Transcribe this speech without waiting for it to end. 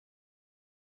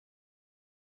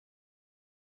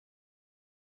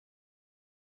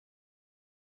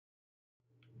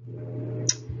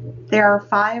There are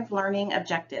 5 learning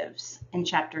objectives in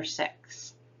Chapter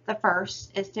 6. The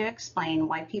first is to explain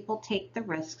why people take the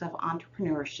risks of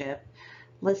entrepreneurship,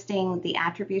 listing the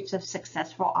attributes of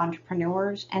successful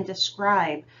entrepreneurs, and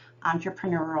describe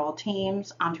entrepreneurial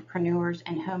teams, entrepreneurs,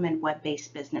 and home and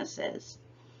web-based businesses.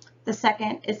 The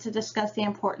second is to discuss the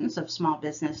importance of small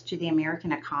business to the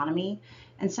American economy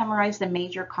and summarize the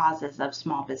major causes of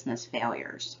small business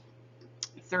failures.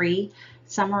 3,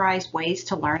 summarize ways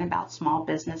to learn about small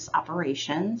business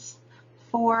operations.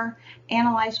 4,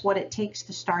 analyze what it takes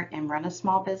to start and run a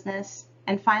small business.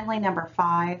 And finally, number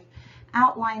 5,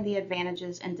 outline the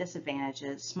advantages and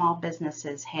disadvantages small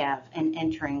businesses have in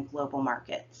entering global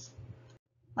markets.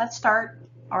 Let's start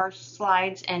our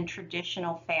slides in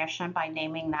traditional fashion by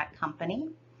naming that company.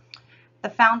 The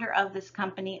founder of this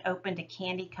company opened a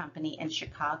candy company in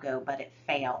Chicago, but it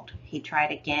failed. He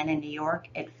tried again in New York,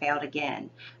 it failed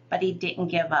again, but he didn't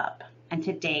give up. And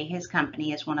today his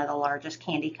company is one of the largest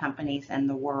candy companies in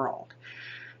the world.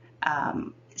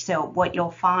 So what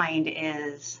you'll find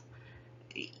is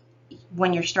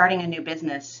when you're starting a new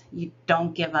business, you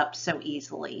don't give up so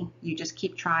easily. You just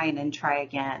keep trying and try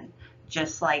again,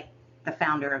 just like the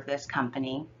founder of this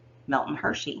company, Milton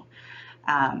Hershey.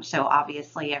 So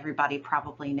obviously everybody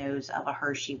probably knows of a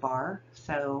Hershey bar.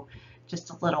 So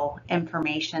just a little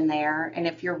information there. And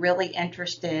if you're really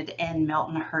interested in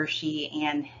Milton Hershey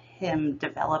and him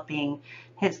developing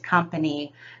his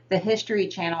company, the History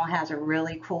Channel has a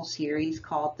really cool series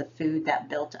called The Food That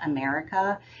Built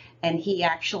America. And he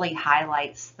actually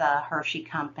highlights the Hershey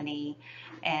company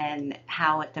and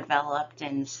how it developed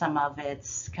and some of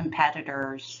its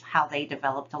competitors, how they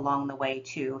developed along the way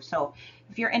too. So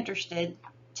if you're interested,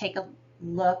 take a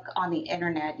look on the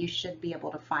internet. You should be able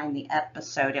to find the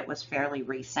episode. It was fairly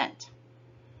recent.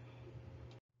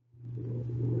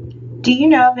 Do you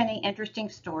know of any interesting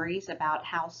stories about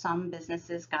how some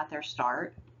businesses got their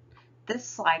start? This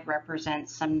slide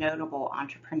represents some notable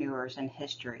entrepreneurs in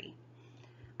history.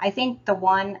 I think the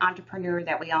one entrepreneur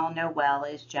that we all know well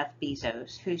is Jeff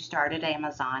Bezos, who started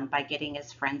Amazon by getting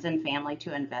his friends and family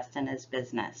to invest in his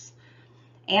business.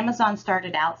 Amazon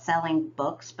started out selling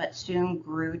books, but soon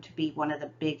grew to be one of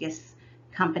the biggest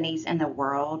companies in the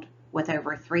world with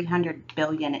over $300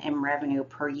 billion in revenue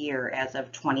per year as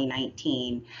of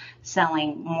 2019,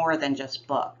 selling more than just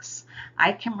books.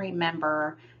 I can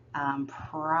remember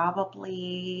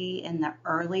probably in the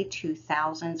early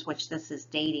 2000s, which this is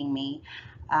dating me,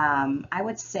 I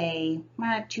would say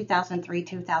 2003,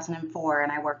 2004,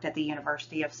 and I worked at the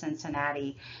University of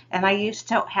Cincinnati, and I used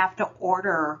to have to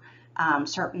order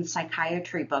certain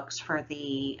psychiatry books for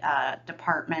the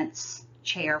department's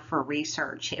chair for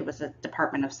research. It was a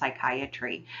department of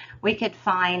psychiatry. We could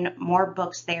find more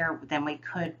books there than we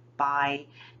could buy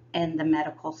in the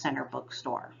medical center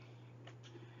bookstore.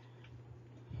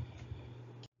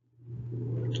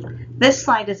 This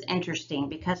slide is interesting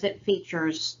because it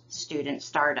features student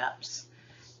startups.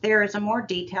 There is a more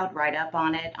detailed write-up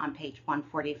on it on page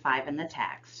 145 in the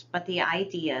text, but the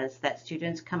ideas that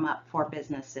students come up for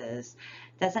businesses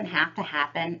doesn't have to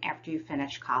happen after you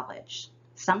finish college.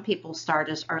 Some people start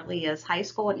as early as high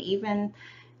school and even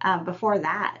before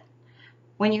that.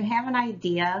 When you have an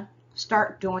idea,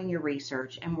 start doing your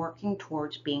research and working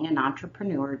towards being an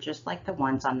entrepreneur just like the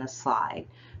ones on this slide.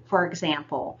 For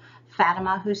example,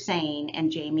 Fatima Hussein and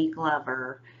Jamie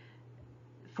Glover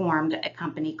formed a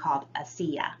company called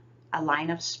Asiya, a line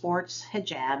of sports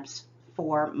hijabs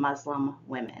for Muslim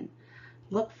women.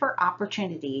 Look for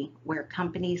opportunity where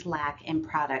companies lack in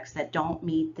products that don't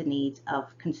meet the needs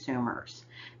of consumers.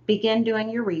 Begin doing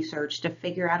your research to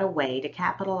figure out a way to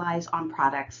capitalize on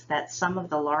products that some of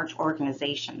the large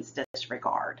organizations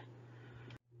disregard.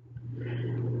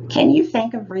 Can you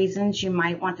think of reasons you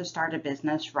might want to start a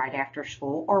business right after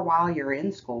school or while you're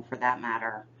in school for that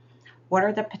matter? What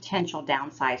are the potential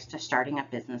downsides to starting a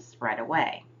business right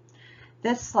away?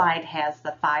 This slide has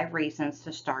the 5 reasons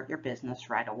to start your business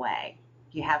right away.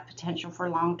 You have potential for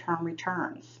long-term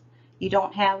returns. You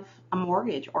don't have a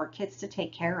mortgage or kids to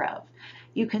take care of.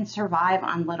 You can survive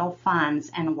on little funds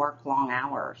and work long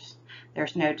hours.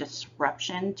 There's no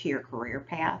disruption to your career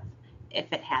path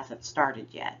if it hasn't started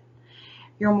yet.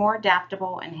 You're more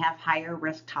adaptable and have higher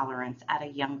risk tolerance at a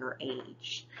younger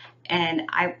age. And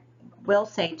I will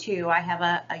say too, I have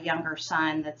a younger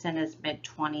son that's in his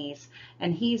mid-20s,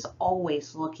 and he's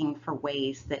always looking for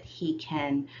ways that he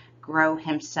can grow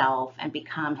himself and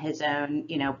become his own,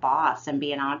 boss and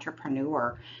be an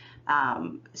entrepreneur.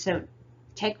 So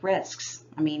take risks.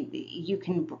 I mean, you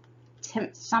can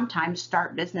sometimes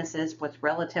start businesses with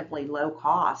relatively low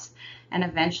cost and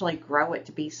eventually grow it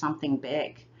to be something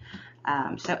big.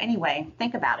 So anyway,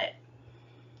 think about it.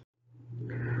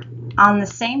 On the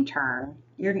same turn,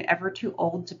 you're never too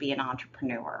old to be an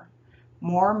entrepreneur.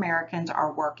 More Americans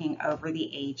are working over the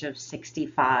age of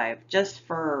 65, just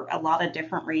for a lot of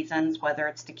different reasons, whether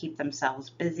it's to keep themselves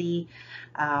busy,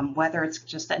 whether it's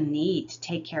just a need to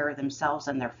take care of themselves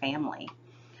and their family.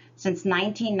 Since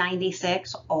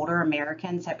 1996, older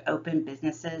Americans have opened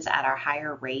businesses at a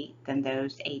higher rate than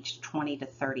those aged 20 to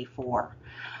 34.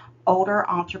 Older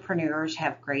entrepreneurs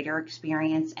have greater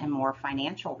experience and more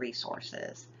financial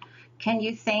resources. Can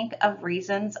you think of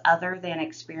reasons other than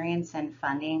experience and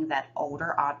funding that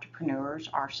older entrepreneurs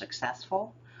are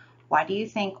successful? Why do you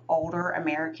think older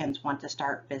Americans want to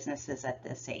start businesses at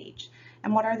this age?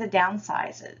 And what are the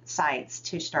downsides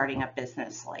to starting a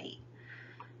business late?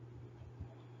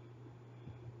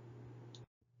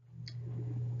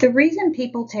 The reason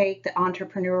people take the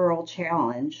entrepreneurial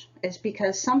challenge is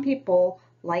because some people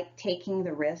like taking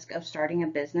the risk of starting a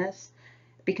business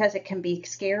because it can be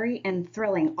scary and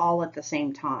thrilling all at the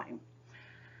same time.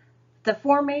 The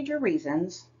four major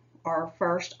reasons are: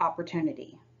 first,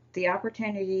 opportunity. The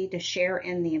opportunity to share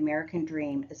in the American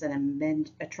dream is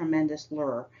a tremendous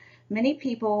lure. Many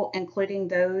people, including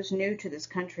those new to this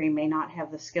country, may not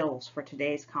have the skills for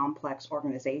today's complex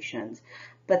organizations,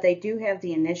 but they do have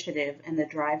the initiative and the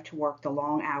drive to work the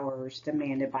long hours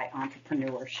demanded by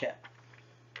entrepreneurship.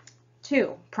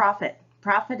 Two, profit.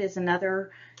 Profit is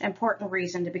another important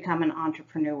reason to become an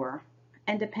entrepreneur.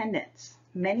 Independence.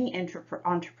 Many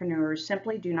entrepreneurs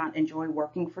simply do not enjoy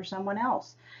working for someone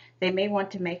else. They may want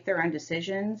to make their own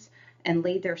decisions and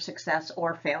lead their success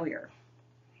or failure.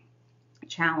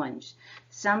 Challenge.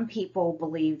 Some people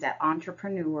believe that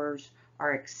entrepreneurs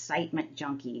are excitement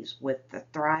junkies with the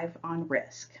thrive on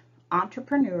risk.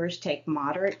 Entrepreneurs take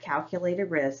moderate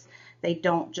calculated risks. They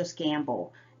don't just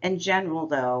gamble. In general,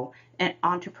 though,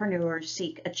 entrepreneurs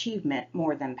seek achievement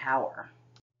more than power.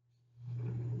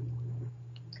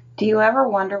 Do you ever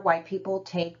wonder why people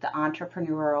take the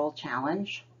entrepreneurial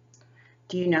challenge?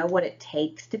 Do you know what it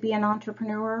takes to be an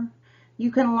entrepreneur?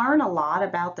 You can learn a lot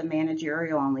about the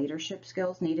managerial and leadership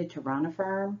skills needed to run a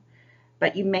firm,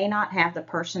 but you may not have the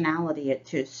personality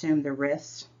to assume the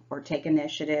risks or take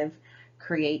initiative,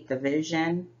 create the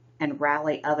vision, and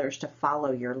rally others to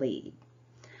follow your lead.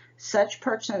 Such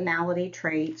personality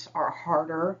traits are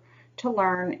harder to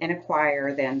learn and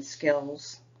acquire than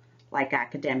skills like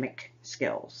academic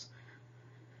skills.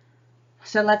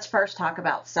 So let's first talk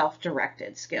about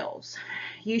self-directed skills.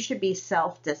 You should be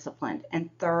self-disciplined and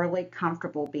thoroughly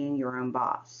comfortable being your own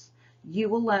boss.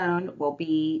 You alone will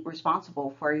be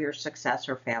responsible for your success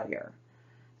or failure.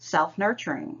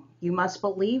 Self-nurturing. You must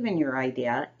believe in your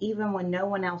idea even when no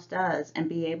one else does and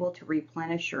be able to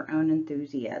replenish your own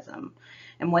enthusiasm.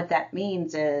 And what that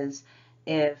means is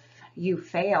if you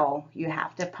fail, you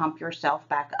have to pump yourself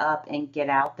back up and get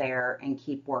out there and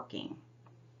keep working.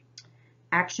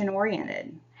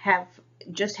 Action-oriented.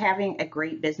 Just having a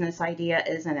great business idea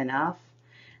isn't enough.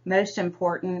 Most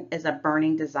important is a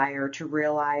burning desire to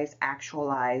realize,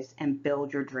 actualize, and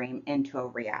build your dream into a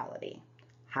reality.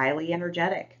 Highly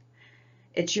energetic.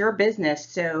 It's your business,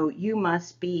 so you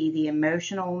must be the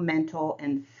emotional, mental,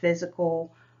 and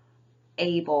physical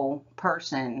able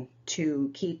person to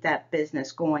keep that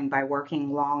business going by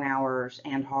working long hours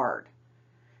and hard.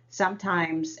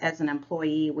 Sometimes as an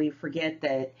employee, we forget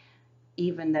that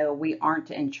even though we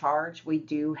aren't in charge, we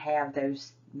do have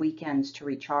those weekends to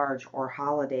recharge or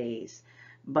holidays.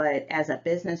 But as a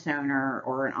business owner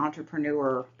or an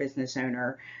entrepreneur business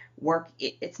owner,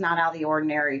 it's not out of the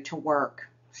ordinary to work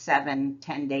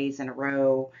 7-10 days in a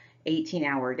row,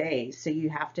 18-hour days. So you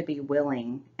have to be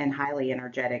willing and highly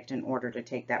energetic in order to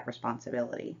take that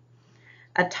responsibility.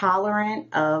 A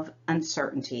tolerant of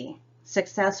uncertainty.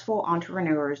 Successful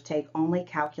entrepreneurs take only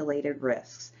calculated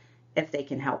risks if they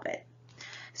can help it.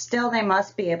 Still, they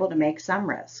must be able to make some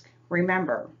risk.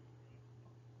 Remember,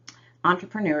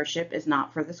 entrepreneurship is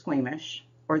not for the squeamish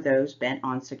or those bent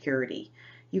on security.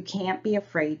 You can't be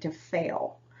afraid to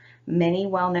fail. Many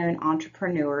well-known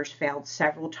entrepreneurs failed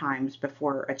several times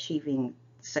before achieving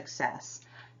success.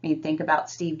 I mean, think about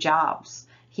Steve Jobs.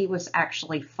 He was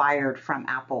actually fired from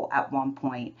Apple at one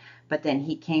point, but then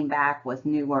he came back with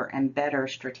newer and better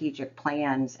strategic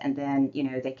plans, and then,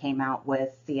 they came out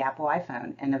with the Apple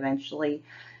iPhone, and eventually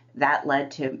that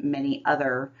led to many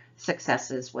other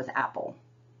successes with Apple.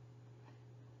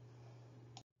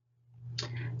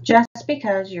 Just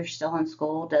because you're still in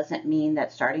school doesn't mean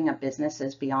that starting a business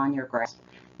is beyond your grasp.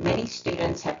 Many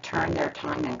students have turned their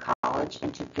time in college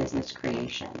into business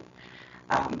creation.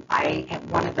 I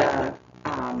have one of the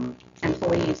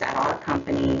employees at our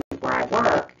company where I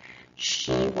work.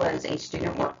 She was was a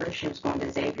student worker. She was going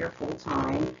to Xavier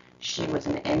full-time. She was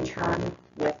an intern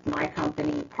with my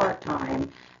company part-time.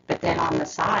 But then on the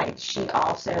side, she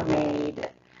also made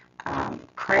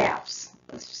crafts.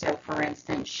 So, for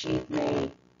instance, she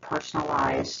made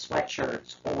personalized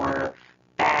sweatshirts or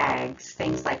bags,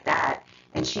 things like that.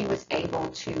 And she was able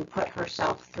to put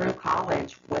herself through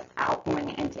college without going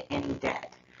into any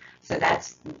debt. So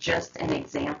that's just an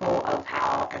example of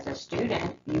how, as a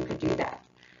student, you could do that.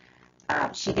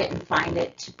 She didn't find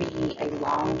it to be a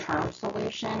long-term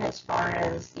solution as far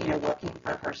as, working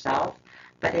for herself,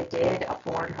 but it did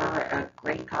afford her a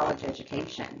great college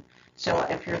education. So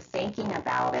if you're thinking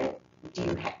about it,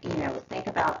 think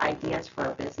about ideas for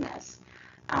a business.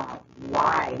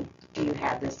 Why do you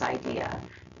have this idea?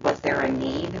 Was there a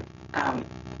need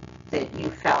that you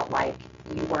felt like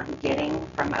you weren't getting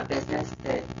from a business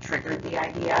that triggered the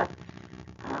idea?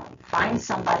 Find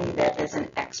somebody that is an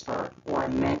expert or a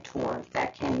mentor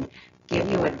that can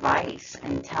give you advice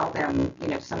and tell them,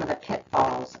 some of the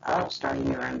pitfalls of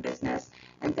starting your own business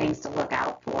and things to look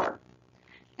out for.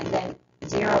 And then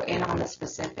zero in on the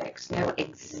specifics. Know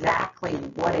exactly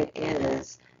what it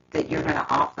is that you're going to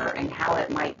offer and how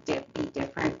it might be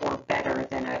different or better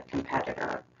than a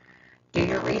competitor. Do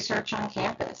your research on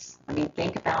campus.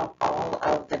 Think about all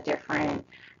of the different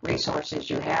resources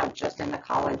you have just in the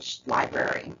college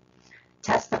library.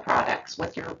 Test the products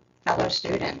with your fellow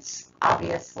students.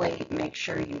 Obviously, make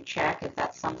sure you check if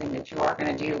that's something that you are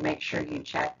going to do. Make sure you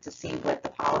check to see what the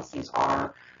policies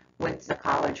are with the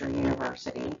college or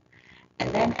university. And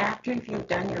then after you've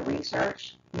done your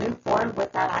research, move forward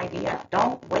with that idea.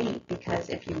 Don't wait, because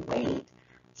if you wait,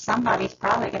 somebody's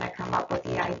probably going to come up with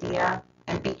the idea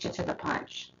and beat you to the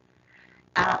punch.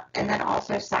 And then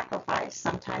also sacrifice.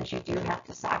 Sometimes you do have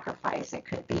to sacrifice. It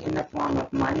could be in the form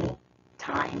of money,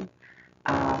 time.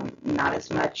 Not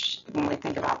as much, when we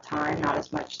think about time, not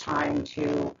as much time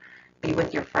to be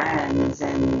with your friends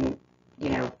and,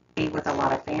 be with a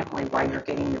lot of family while you're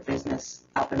getting your business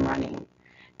up and running.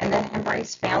 And then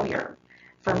embrace failure.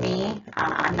 For me,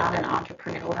 I'm not an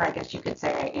entrepreneur. I guess you could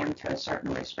say I am to a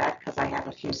certain respect because I have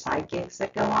a few side gigs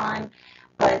that go on.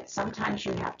 But sometimes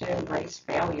you have to embrace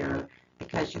failure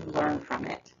because you learn from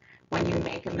it. When you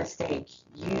make a mistake,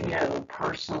 you know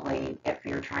personally, if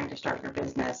you're trying to start your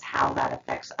business, how that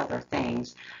affects other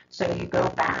things. So you go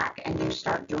back and you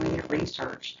start doing your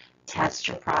research, test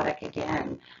your product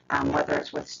again, whether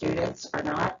it's with students or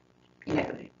not.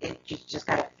 You just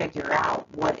got to figure out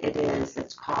what it is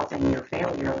that's causing your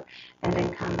failure and then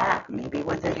come back, maybe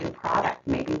with a new product,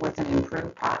 maybe with an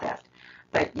improved product.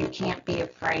 But you can't be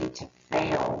afraid to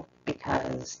fail,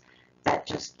 because that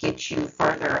just gets you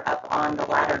further up on the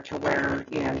ladder to where,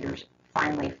 you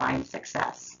finally find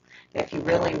success. If you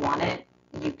really want it,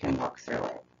 you can work through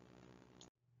it.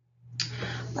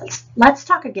 Let's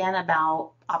talk again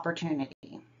about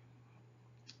opportunity.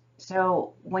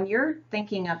 So when you're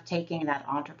thinking of taking that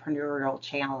entrepreneurial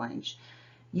challenge,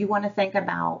 you want to think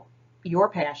about your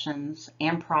passions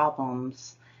and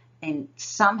problems and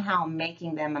somehow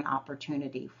making them an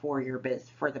opportunity for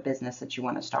for the business that you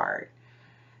want to start.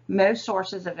 Most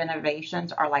sources of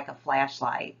innovations are like a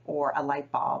flashlight or a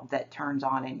light bulb that turns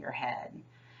on in your head.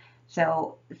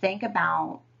 So think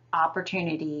about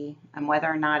opportunity and whether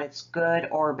or not it's good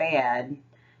or bad.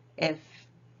 If,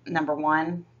 number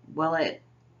one, will it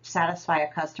satisfy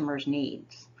a customer's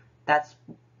needs? That's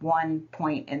one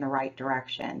point in the right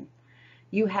direction.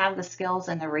 You have the skills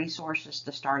and the resources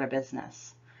to start a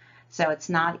business. So it's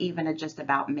not even just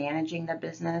about managing the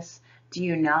business. Do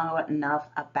you know enough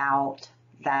about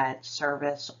that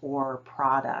service or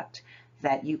product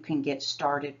that you can get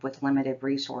started with limited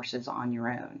resources on your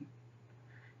own?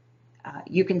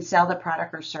 You can sell the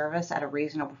product or service at a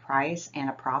reasonable price and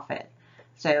a profit.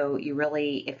 So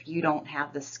if you don't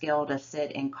have the skill to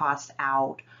sit and cost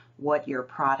out what your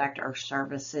product or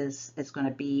services is going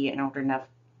to be in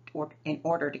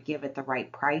order to give it the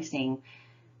right pricing,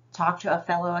 talk to a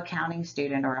fellow accounting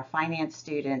student or a finance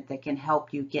student that can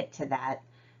help you get to that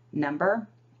number,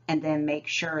 and then make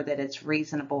sure that it's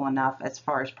reasonable enough as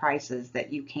far as prices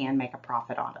that you can make a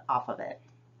profit off of it.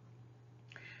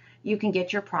 You can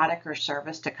get your product or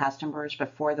service to customers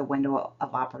before the window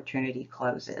of opportunity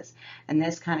closes. And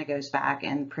this kind of goes back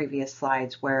in previous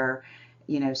slides where,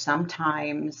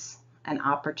 sometimes an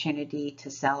opportunity to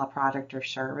sell a product or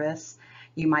service,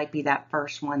 you might be that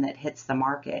first one that hits the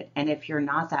market. And if you're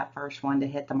not that first one to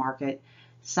hit the market,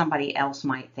 somebody else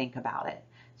might think about it.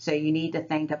 So you need to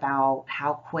think about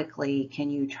how quickly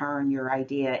can you turn your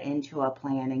idea into a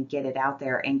plan and get it out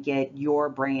there and get your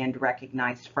brand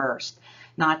recognized first.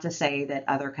 Not to say that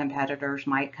other competitors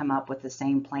might come up with the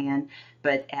same plan,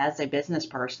 but as a business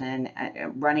person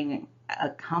running a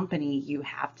company, you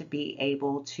have to be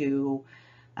able to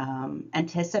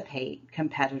anticipate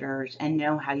competitors and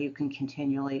know how you can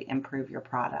continually improve your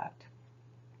product.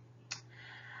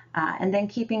 And then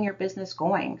keeping your business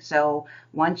going. So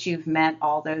once you've met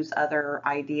all those other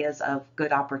ideas of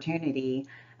good opportunity,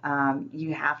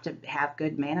 you have to have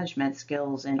good management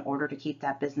skills in order to keep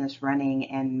that business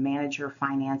running and manage your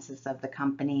finances of the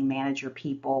company, manage your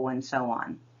people, and so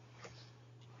on.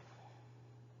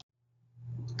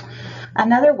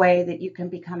 Another way that you can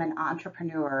become an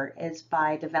entrepreneur is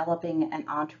by developing an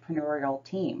entrepreneurial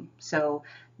team. So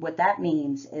what that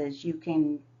means is you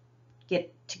can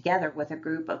get together with a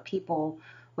group of people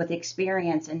with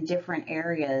experience in different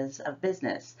areas of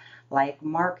business, like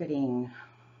marketing,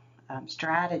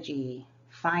 strategy,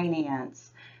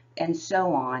 finance, and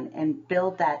so on, and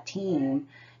build that team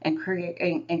and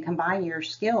create and combine your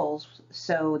skills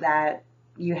so that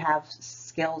you have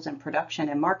skills in production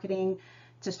and marketing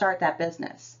to start that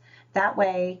business. That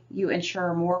way you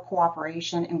ensure more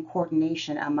cooperation and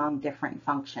coordination among different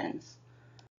functions.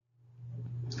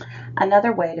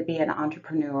 Another way to be an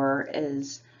entrepreneur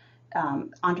is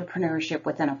entrepreneurship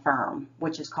within a firm,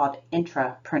 which is called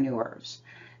intrapreneurs.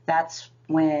 That's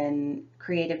when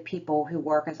creative people who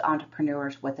work as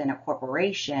entrepreneurs within a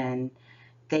corporation,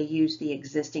 they use the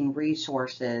existing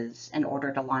resources in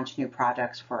order to launch new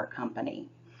products for a company.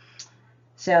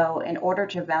 So in order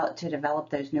to develop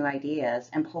those new ideas,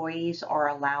 employees are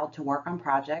allowed to work on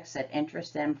projects that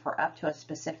interest them for up to a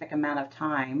specific amount of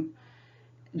time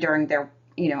during their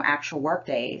actual work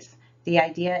days. The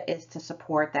idea is to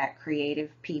support that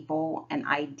creative people and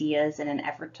ideas in an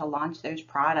effort to launch those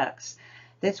products.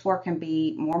 This work can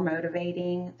be more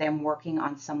motivating than working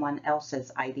on someone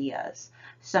else's ideas.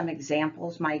 Some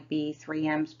examples might be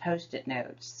 3M's Post-it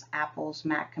notes, Apple's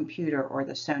Mac computer, or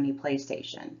the Sony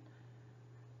PlayStation.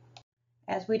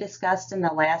 As we discussed in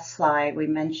the last slide, we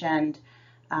mentioned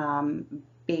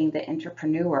being the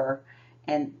entrepreneur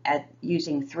and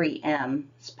using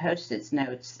 3M's Post-it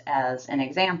notes as an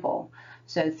example.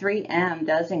 So 3M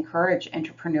does encourage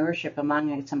entrepreneurship among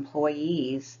its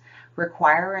employees,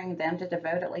 requiring them to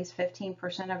devote at least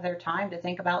 15% of their time to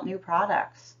think about new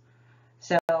products.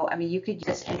 So, I mean, you could use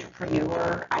this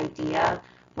entrepreneur idea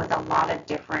with a lot of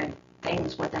different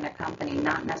things within a company,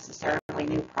 not necessarily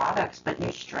new products, but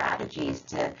new strategies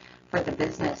for the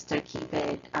business to keep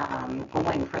it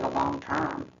going for the long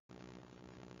term.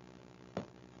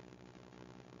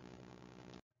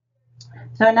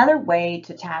 So another way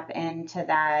to tap into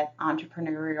that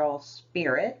entrepreneurial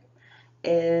spirit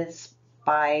is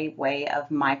by way of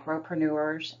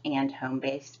micropreneurs and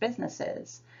home-based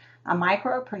businesses. A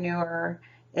micropreneur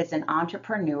is an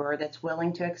entrepreneur that's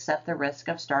willing to accept the risk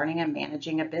of starting and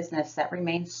managing a business that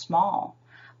remains small,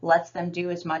 lets them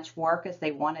do as much work as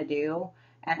they want to do,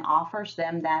 and offers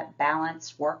them that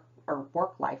balanced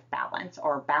work-life balance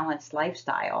or balanced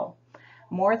lifestyle.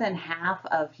 More than half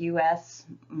of U.S.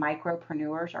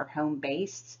 micropreneurs are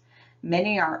home-based.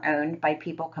 Many are owned by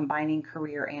people combining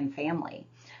career and family.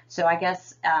 So I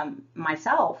guess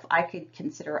myself, I could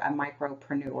consider a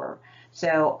micropreneur.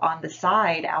 So on the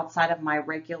side, outside of my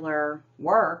regular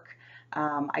work,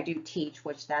 I do teach,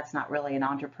 which that's not really an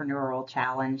entrepreneurial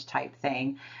challenge type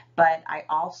thing, but I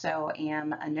also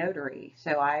am a notary.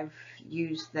 So I've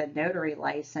used the notary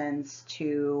license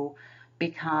to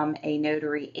become a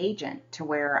notary agent to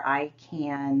where I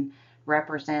can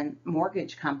represent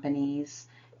mortgage companies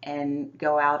and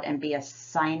go out and be a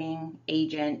signing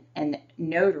agent and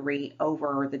notary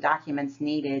over the documents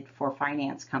needed for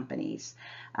finance companies.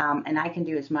 And I can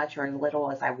do as much or as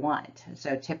little as I want.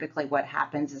 So typically what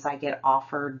happens is I get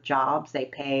offered jobs. They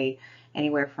pay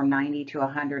anywhere from $90 to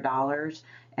 $100,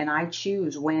 and I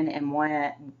choose when and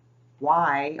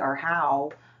why or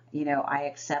how, I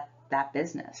accept that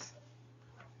business.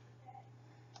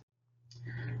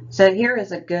 So here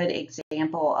is a good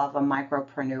example of a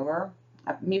micropreneur,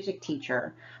 a music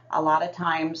teacher. A lot of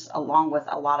times, along with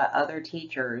a lot of other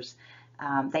teachers,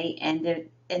 they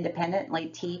independently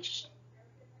teach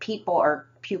people or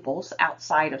pupils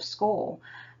outside of school.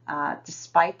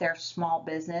 Despite their small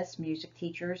business, music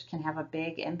teachers can have a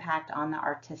big impact on the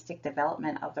artistic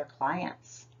development of their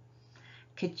clients.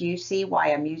 Could you see why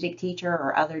a music teacher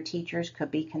or other teachers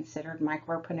could be considered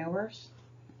micropreneurs?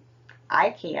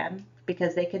 I can,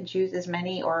 because they can choose as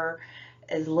many or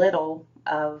as little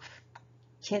of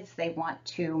kids they want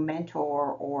to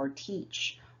mentor or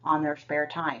teach on their spare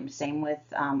time. Same with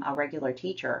a regular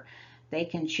teacher. They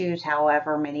can choose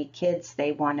however many kids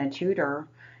they want to tutor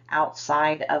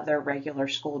outside of their regular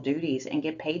school duties and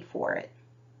get paid for it.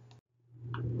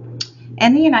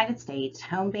 In the United States,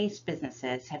 home-based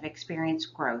businesses have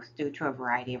experienced growth due to a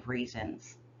variety of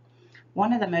reasons.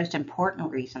 One of the most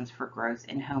important reasons for growth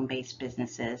in home-based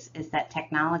businesses is that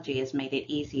technology has made it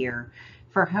easier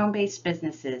for home-based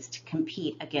businesses to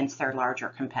compete against their larger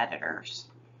competitors.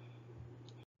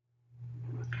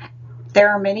 There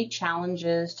are many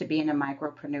challenges to being a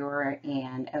micropreneur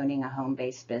and owning a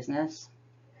home-based business.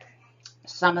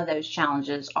 Some of those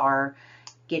challenges are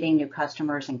getting new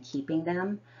customers and keeping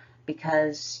them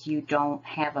because you don't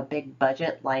have a big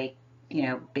budget like,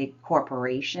 big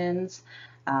corporations.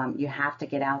 You have to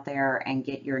get out there and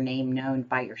get your name known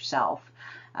by yourself,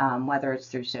 whether it's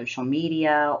through social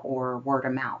media or word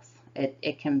of mouth.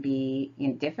 It can be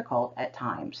difficult at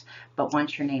times, but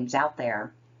once your name's out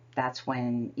there, that's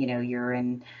when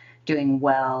you're doing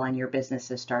well and your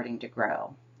business is starting to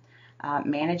grow.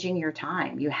 Managing your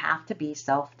time. You have to be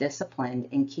self-disciplined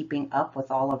in keeping up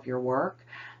with all of your work,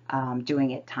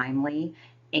 doing it timely,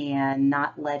 and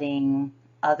not letting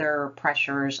other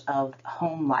pressures of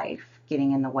home life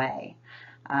getting in the way.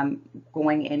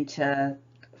 Going into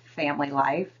family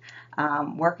life,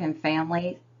 work and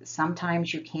family,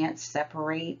 sometimes you can't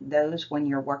separate those when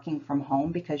you're working from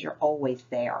home because you're always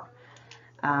there.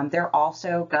 There are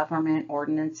also government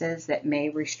ordinances that may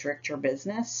restrict your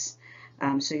business.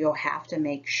 So you'll have to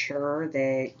make sure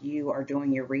that you are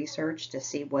doing your research to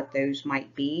see what those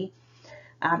might be.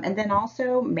 And then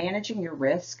also managing your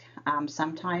risk.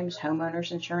 Sometimes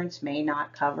homeowners insurance may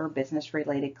not cover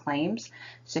business-related claims,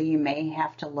 so you may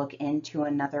have to look into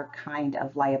another kind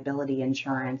of liability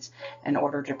insurance in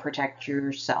order to protect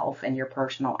yourself and your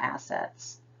personal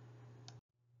assets.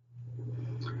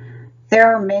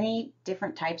 There are many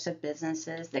different types of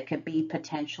businesses that could be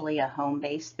potentially a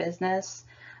home-based business.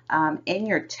 In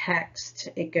your text,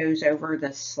 it goes over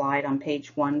the slide on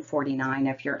page 149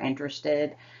 if you're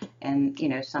interested, and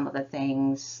some of the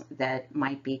things that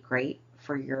might be great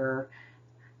for your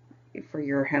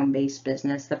home-based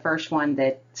business. The first one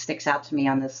that sticks out to me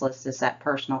on this list is that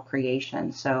personal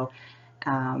creation. So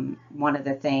one of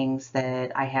the things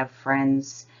that I have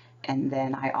friends and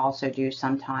then I also do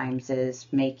sometimes is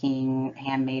making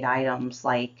handmade items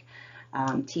like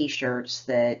t-shirts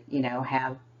that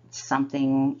have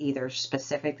something either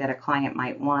specific that a client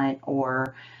might want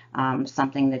or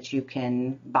something that you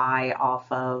can buy off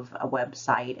of a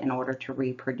website in order to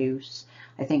reproduce.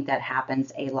 I think that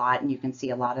happens a lot, and you can see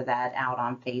a lot of that out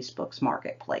on Facebook's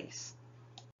marketplace.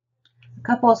 A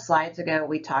couple of slides ago,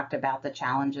 we talked about the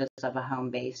challenges of a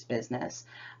home-based business,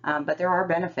 but there are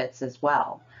benefits as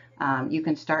well. You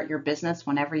can start your business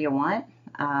whenever you want.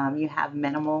 You have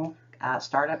minimal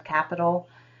startup capital.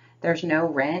 There's no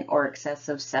rent or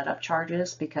excessive setup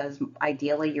charges because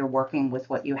ideally you're working with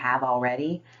what you have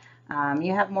already.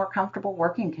 You have more comfortable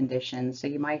working conditions, so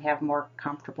you might have more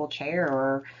comfortable chair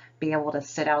or be able to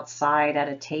sit outside at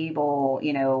a table,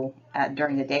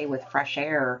 during the day with fresh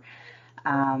air.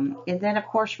 And then, of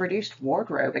course, reduced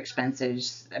wardrobe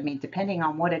expenses. I mean, depending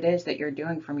on what it is that you're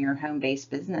doing from your home-based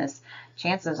business,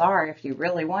 chances are, if you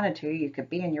really wanted to, you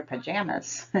could be in your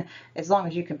pajamas, as long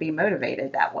as you can be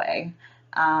motivated that way.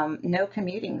 No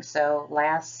commuting, so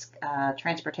less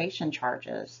transportation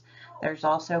charges. There's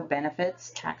also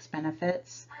benefits, tax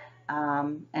benefits,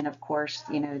 and of course,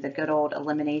 the good old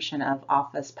elimination of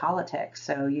office politics.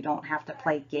 So you don't have to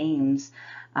play games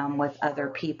with other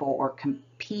people or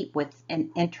compete with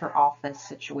an inter-office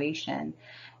situation.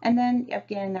 And then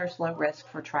again, there's low risk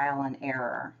for trial and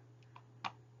error.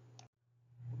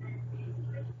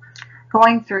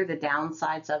 Going through the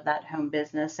downsides of that home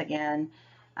business again,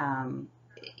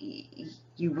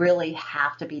 you really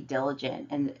have to be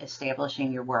diligent in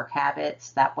establishing your work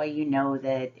habits. That way you know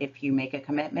that if you make a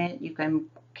commitment, you can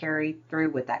carry through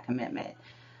with that commitment.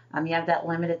 You have that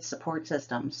limited support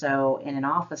system. So in an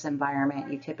office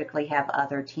environment, you typically have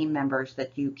other team members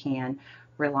that you can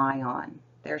rely on.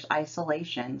 There's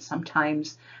isolation.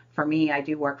 Sometimes, for me, I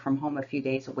do work from home a few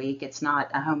days a week. It's not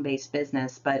a home-based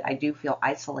business, but I do feel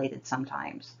isolated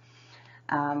sometimes.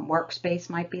 Workspace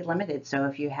might be limited. So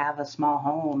if you have a small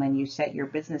home and you set your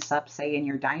business up, say in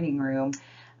your dining room,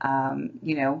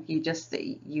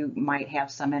 you might have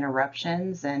some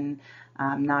interruptions and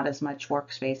not as much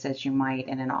workspace as you might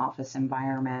in an office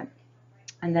environment.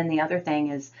 And then the other thing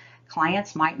is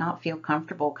clients might not feel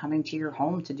comfortable coming to your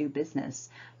home to do business.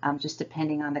 Just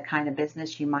depending on the kind of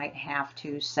business, you might have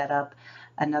to set up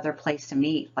another place to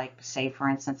meet, like say, for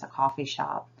instance, a coffee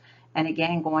shop. And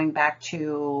again, going back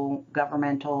to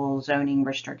governmental zoning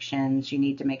restrictions, you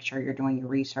need to make sure you're doing your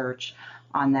research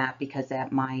on that because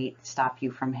that might stop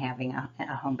you from having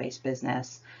a home-based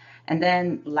business. And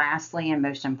then lastly, and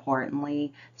most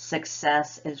importantly,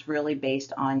 success is really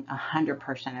based on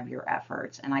 100% of your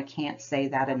efforts. And I can't say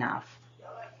that enough.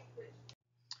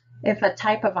 If a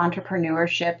type of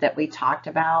entrepreneurship that we talked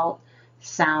about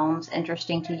sounds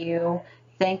interesting to you,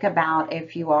 think about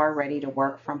if you are ready to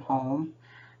work from home.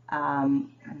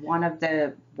 One of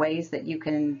the ways that you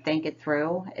can think it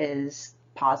through is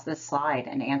pause this slide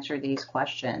and answer these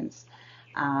questions.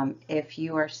 If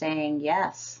you are saying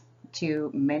yes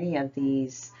to many of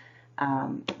these,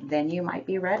 then you might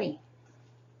be ready.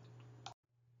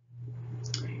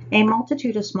 A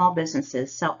multitude of small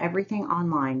businesses sell everything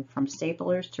online, from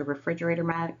staplers to refrigerator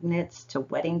magnets to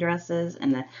wedding dresses,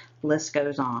 and the list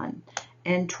goes on.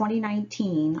 In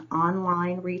 2019,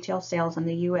 online retail sales in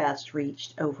the U.S.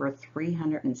 reached over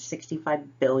 $365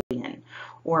 billion,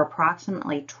 or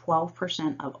approximately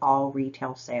 12% of all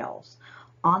retail sales.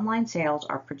 Online sales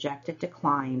are projected to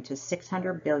climb to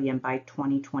 $600 billion by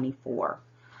 2024.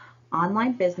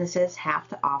 Online businesses have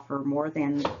to offer more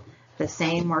than the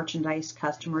same merchandise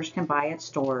customers can buy at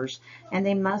stores, and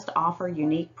they must offer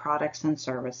unique products and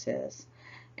services.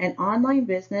 An online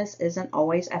business isn't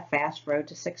always a fast road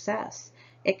to success.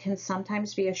 It can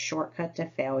sometimes be a shortcut to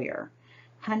failure.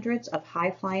 Hundreds of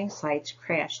high-flying sites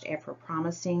crashed after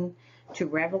promising to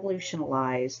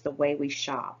revolutionize the way we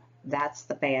shop. That's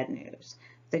the bad news.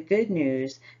 The good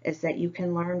news is that you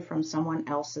can learn from someone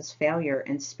else's failure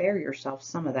and spare yourself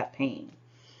some of that pain.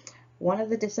 One of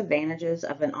the disadvantages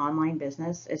of an online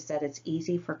business is that it's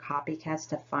easy for copycats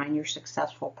to find your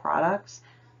successful products,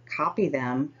 copy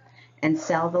them, and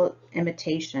sell the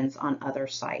imitations on other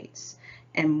sites.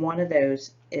 And one of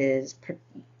those is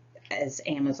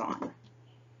Amazon.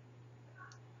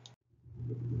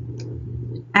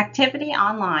 Activity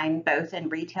online, both in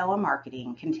retail and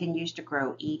marketing, continues to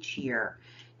grow each year.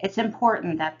 It's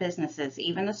important that businesses,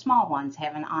 even the small ones,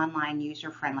 have an online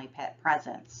user-friendly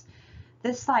presence.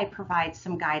 This slide provides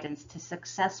some guidance to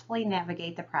successfully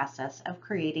navigate the process of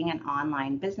creating an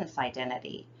online business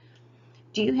identity.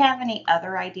 Do you have any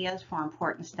other ideas for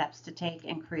important steps to take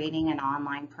in creating an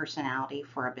online personality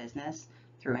for a business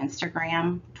through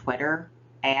Instagram, Twitter,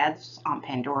 ads on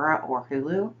Pandora or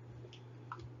Hulu?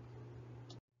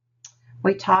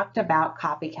 We talked about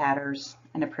copycatters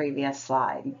in a previous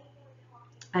slide.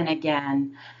 And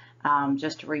again,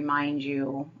 just to remind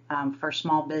you, for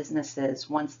small businesses,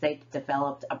 once they've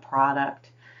developed a product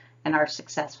and are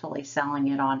successfully selling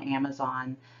it on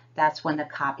Amazon, that's when the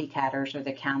copycatters or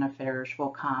the counterfeiters will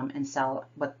come and sell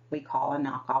what we call a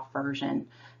knockoff version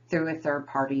through a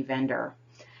third-party vendor.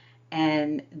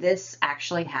 And this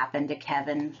actually happened to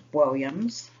Kevin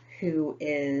Williams, who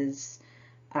is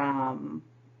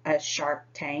a Shark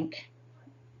Tank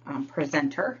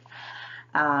presenter.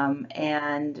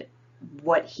 And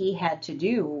what he had to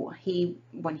do,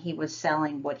 when he was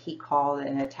selling what he called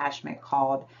an attachment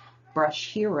called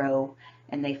Brush Hero,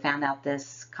 and they found out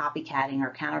this copycatting or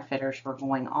counterfeiters were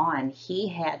going on, he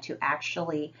had to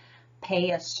actually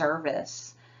pay a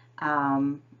service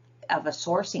of a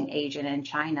sourcing agent in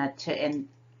China and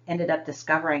ended up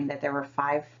discovering that there were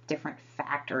 5 different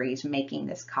factories making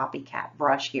this copycat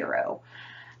Brush Hero,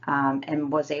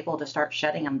 and was able to start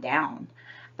shutting them down.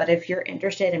 But if you're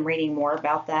interested in reading more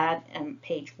about that,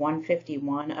 page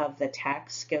 151 of the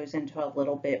text goes into a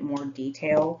little bit more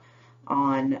detail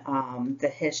on the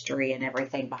history and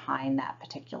everything behind that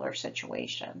particular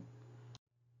situation.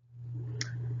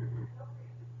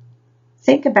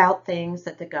 Think about things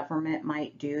that the government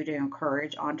might do to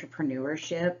encourage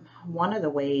entrepreneurship. One of the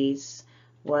ways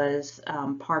was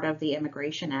part of the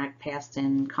Immigration Act passed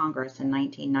in Congress in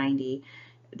 1990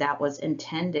 that was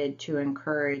intended to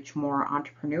encourage more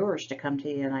entrepreneurs to come to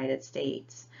the United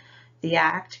States. The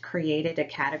act created a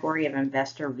category of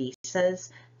investor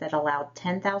visas that allowed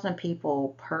 10,000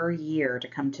 people per year to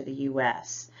come to the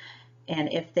U.S.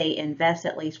 And if they invest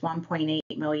at least $1.8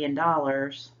 million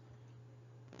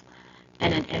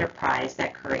in an enterprise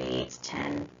that creates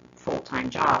 10 full-time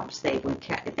jobs, they would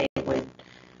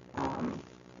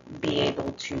be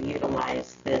able to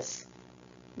utilize this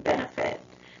benefit.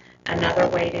 Another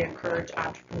way to encourage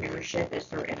entrepreneurship is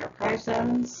through enterprise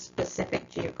zones, specific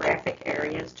geographic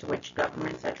areas to which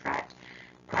governments attract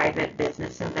private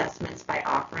business investments by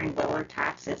offering lower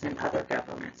taxes and other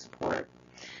government support.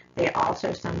 They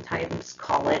also sometimes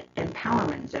call it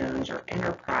empowerment zones or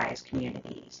enterprise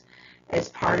communities. As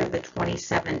part of the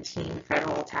 2017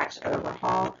 federal tax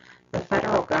overhaul, the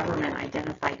federal government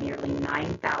identified nearly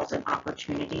 9,000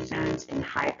 opportunity zones in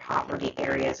high poverty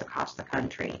areas across the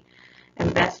country.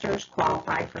 Investors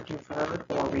qualify for deferred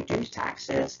or reduced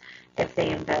taxes if they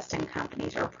invest in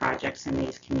companies or projects in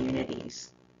these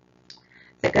communities.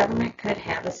 The government could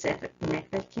have a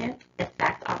significant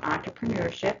effect on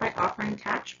entrepreneurship by offering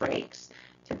tax breaks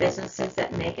to businesses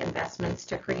that make investments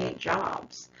to create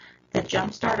jobs. The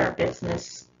Jumpstart Our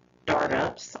Business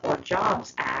Startups or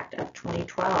Jobs Act of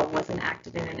 2012 was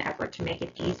enacted in an effort to make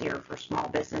it easier for small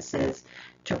businesses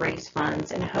to raise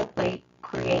funds and hopefully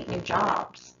create new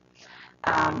jobs.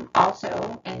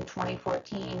 Also, in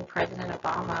 2014, President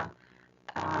Obama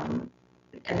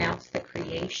announced the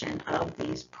creation of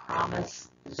these promise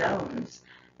zones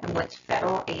in which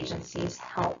federal agencies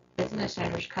help business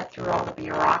owners cut through all the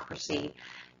bureaucracy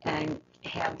and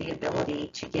have the ability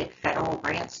to get federal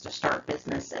grants to start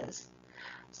businesses.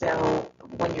 So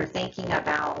when you're thinking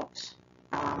about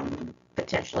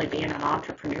potentially being an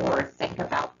entrepreneur, think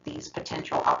about these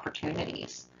potential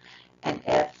opportunities and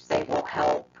if they will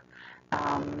help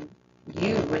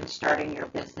you in starting your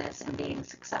business and being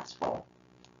successful.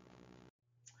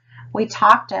 We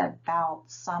talked about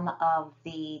some of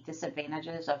the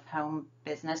disadvantages of home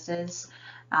businesses,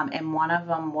 and one of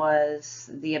them was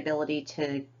the ability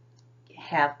to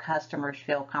have customers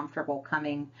feel comfortable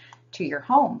coming to your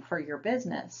home for your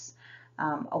business.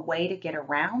 A way to get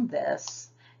around this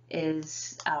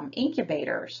is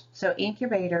incubators. So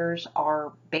incubators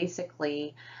are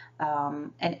basically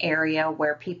an area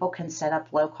where people can set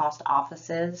up low-cost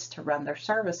offices to run their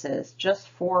services just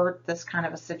for this kind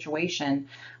of a situation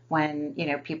when, you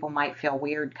know, people might feel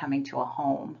weird coming to a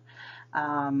home.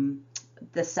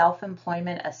 The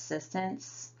self-employment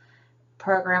assistance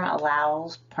program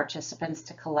allows participants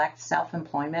to collect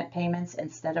self-employment payments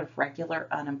instead of regular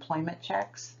unemployment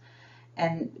checks.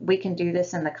 And we can do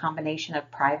this in the combination of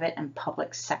private and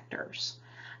public sectors.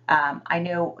 I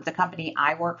know the company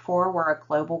I work for, we're a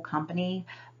global company,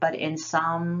 but in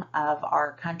some of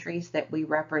our countries that we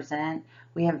represent,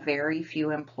 we have very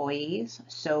few employees.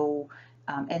 So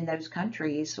in those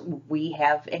countries, we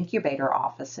have incubator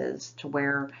offices to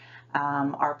where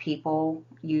our people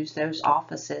use those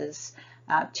offices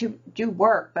to do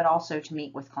work, but also to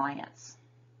meet with clients.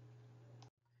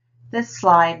 This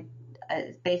slide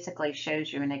basically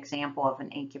shows you an example of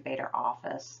an incubator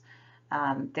office.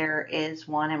 There is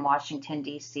one in Washington,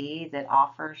 D.C. that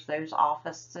offers those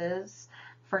offices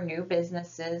for new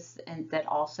businesses and that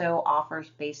also offers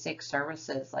basic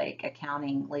services like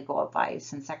accounting, legal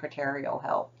advice, and secretarial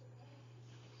help.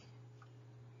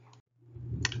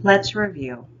 Let's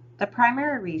review. The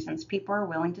primary reasons people are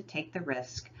willing to take the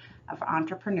risk of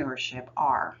entrepreneurship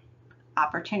are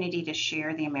opportunity to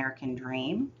share the American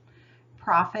dream,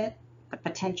 profit, the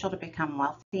potential to become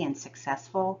wealthy and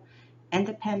successful,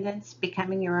 independence,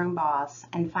 becoming your own boss,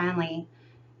 and finally,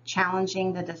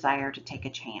 challenging the desire to take a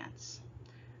chance.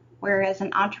 Whereas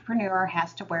an entrepreneur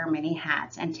has to wear many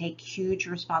hats and take huge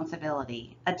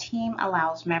responsibility, a team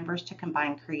allows members to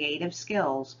combine creative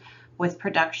skills with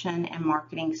production and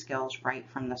marketing skills right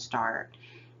from the start.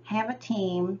 Have a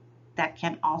team that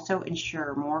can also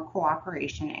ensure more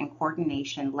cooperation and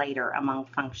coordination later among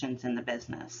functions in the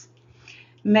business.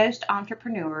 Most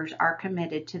entrepreneurs are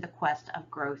committed to the quest of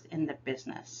growth in the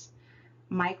business.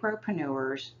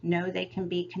 Micropreneurs know they can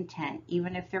be content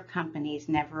even if their companies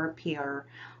never appear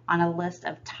on a list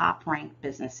of top-ranked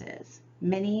businesses.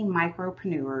 Many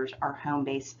micropreneurs are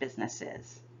home-based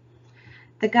businesses.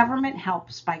 The government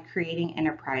helps by creating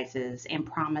enterprises and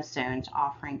promise zones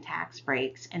offering tax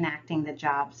breaks, enacting the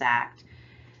Jobs Act,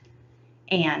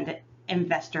 and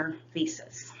investor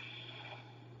visas.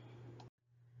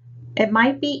 It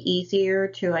might be easier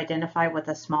to identify with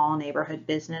a small neighborhood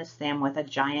business than with a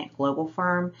giant global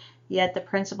firm, yet the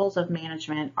principles of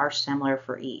management are similar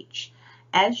for each.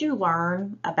 As you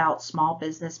learn about small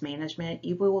business management,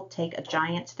 you will take a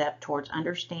giant step towards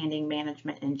understanding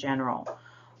management in general.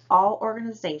 All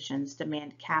organizations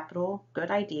demand capital, good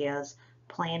ideas,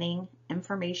 planning,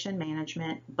 information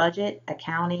management, budget,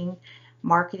 accounting,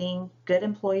 marketing, good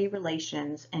employee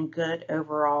relations, and good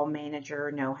overall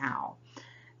manager know-how.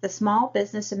 The Small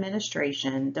Business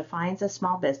Administration defines a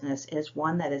small business as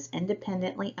one that is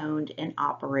independently owned and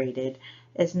operated,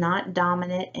 is not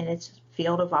dominant in its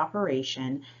field of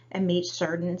operation, and meets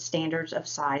certain standards of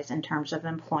size in terms of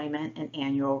employment and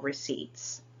annual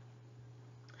receipts.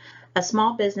 A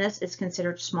small business is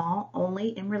considered small only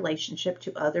in relationship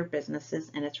to other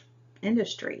businesses in its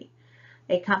industry.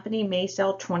 A company may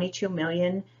sell $22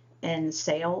 million in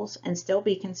sales and still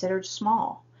be considered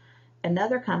small.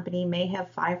 Another company may have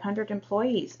 500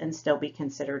 employees and still be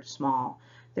considered small.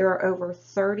 There are over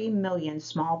 30 million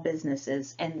small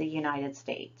businesses in the United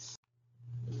States.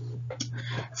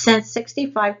 Since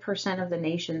 65% of the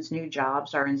nation's new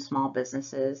jobs are in small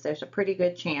businesses, there's a pretty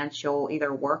good chance you'll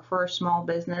either work for a small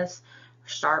business,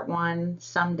 start one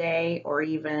someday, or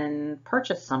even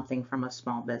purchase something from a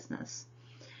small business.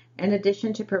 In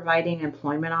addition to providing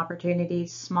employment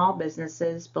opportunities, small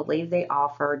businesses believe they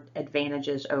offer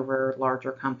advantages over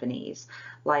larger companies,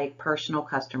 like personal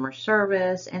customer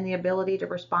service and the ability to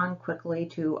respond quickly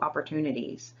to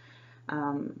opportunities.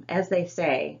 As they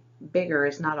say, bigger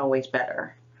is not always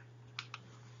better.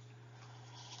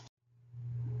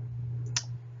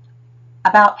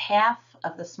 About half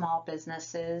of the small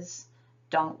businesses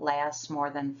don't last more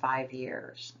than 5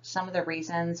 years. Some of the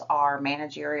reasons are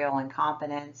managerial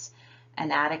incompetence,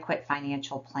 inadequate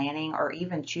financial planning, or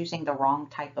even choosing the wrong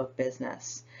type of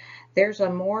business. There's a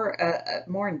more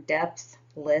in-depth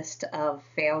list of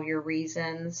failure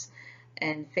reasons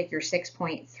in figure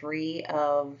 6.3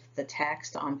 of the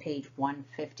text on page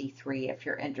 153 if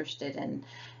you're interested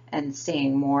in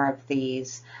seeing more of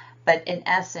these. But in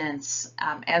essence,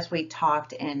 as we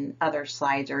talked in other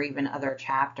slides or even other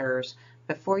chapters,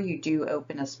 before you do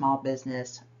open a small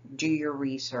business, do your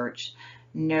research.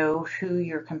 Know who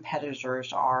your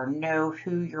competitors are. Know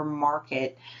who your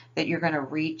market that you're going to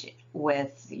reach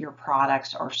with your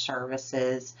products or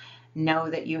services. Know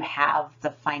that you have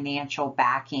the financial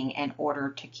backing in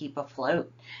order to keep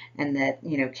afloat, and that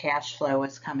cash flow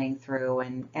is coming through,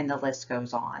 and the list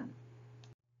goes on.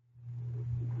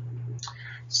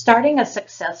 Starting a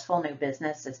successful new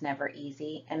business is never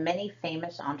easy, and many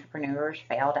famous entrepreneurs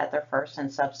failed at their first and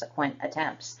subsequent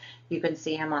attempts. You can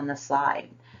see them on the slide.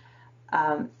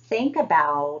 Think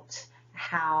about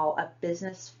how a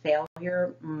business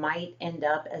failure might end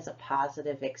up as a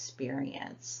positive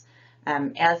experience.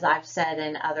 As I've said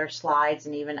in other slides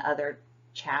and even other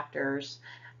chapters,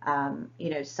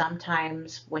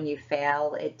 sometimes when you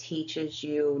fail, it teaches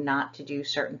you not to do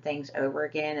certain things over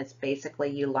again. It's basically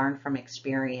you learn from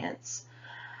experience.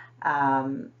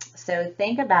 So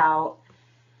think about,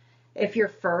 if your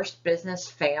first business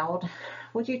failed,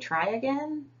 would you try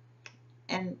again?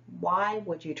 And why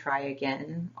would you try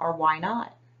again, or why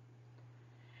not?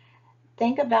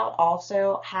 Think about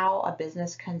also how a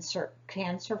business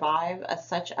can survive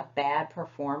such a bad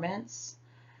performance.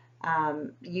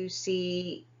 You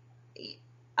see,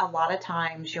 a lot of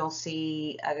times you'll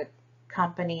see a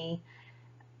company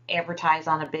advertise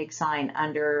on a big sign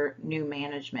under new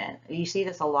management. You see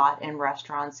this a lot in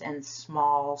restaurants and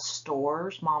small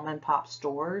stores, mom and pop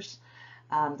stores.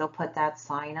 They'll put that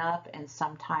sign up, and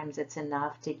sometimes it's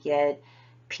enough to get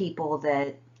people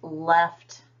that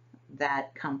left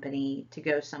that company to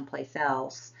go someplace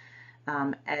else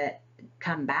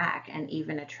come back, and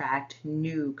even attract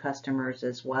new customers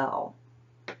as well.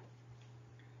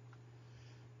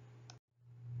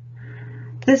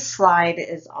 This slide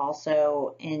is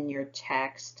also in your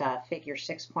text, figure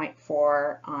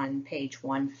 6.4 on page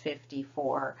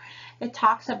 154. It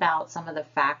talks about some of the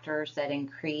factors that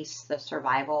increase the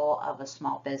survival of a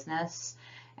small business.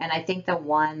 And I think the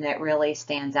one that really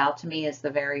stands out to me is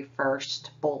the very first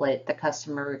bullet. The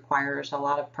customer requires a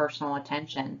lot of personal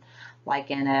attention, like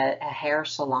in a hair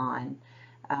salon.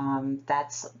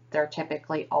 They're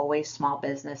typically always small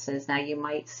businesses. Now you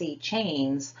might see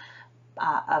chains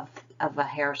of a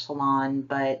hair salon,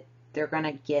 but they're going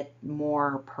to get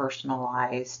more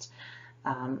personalized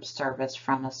service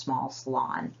from a small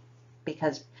salon,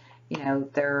 because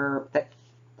they're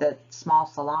the small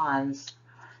salons,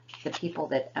 the people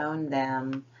that own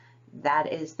them,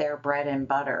 that is their bread and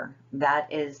butter.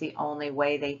 That is the only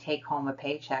way they take home a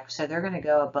paycheck. So they're going to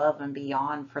go above and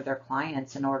beyond for their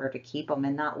clients in order to keep them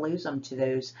and not lose them to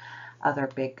those other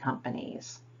big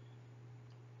companies.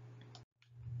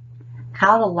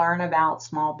 How to learn about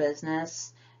small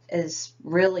business is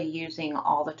really using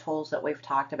all the tools that we've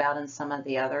talked about in some of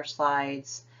the other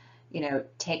slides.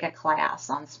 Take a class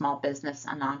on small business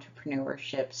and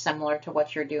entrepreneurship, similar to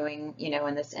what you're doing,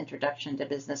 in this introduction to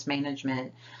business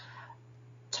management.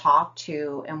 Talk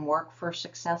to and work for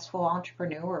successful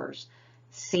entrepreneurs.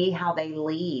 See how they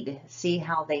lead, see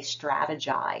how they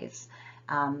strategize.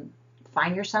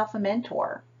 Find yourself a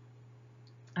mentor.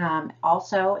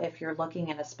 Also, if you're looking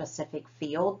in a specific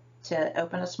field to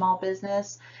open a small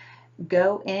business,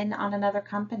 go in on another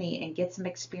company and get some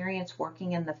experience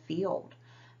working in the field,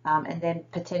 and then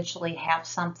potentially have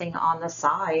something on the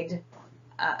side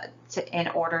in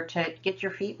order to get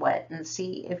your feet wet and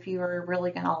see if you're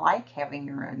really going to like having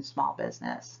your own small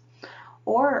business.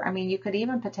 Or, you could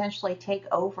even potentially take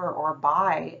over or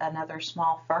buy another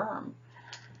small firm.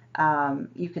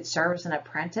 You could serve as an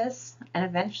apprentice and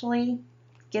eventually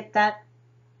get that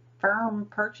firm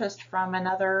purchased from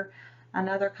another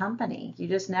company. You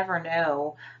just never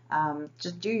know.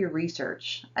 Just do your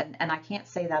research, and I can't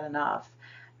say that enough.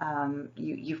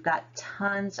 You've got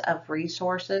tons of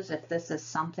resources. If this is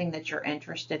something that you're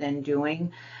interested in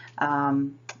doing,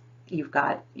 you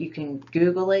can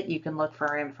Google it, you can look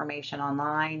for information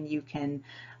online, you can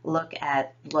look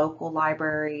at local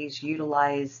libraries,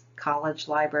 utilize college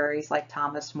libraries like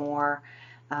Thomas More.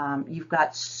 You've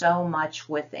got so much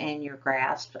within your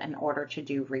grasp in order to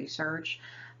do research.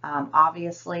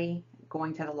 Obviously,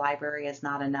 going to the library is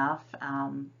not enough.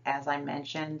 As I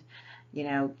mentioned,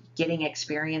 getting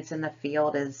experience in the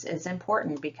field is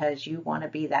important because you want to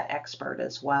be that expert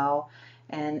as well.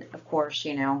 And of course,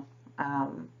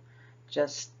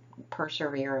 just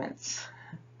perseverance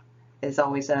is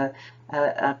always a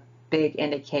big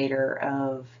indicator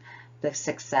of the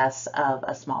success of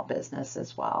a small business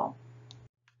as well.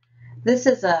 This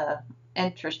is a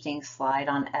interesting slide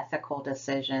on ethical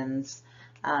decisions.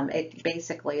 It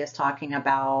basically is talking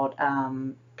about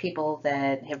people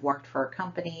that have worked for a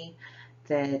company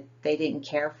that they didn't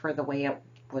care for the way it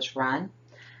was run.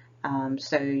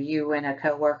 So you and a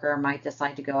coworker might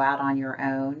decide to go out on your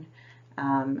own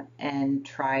and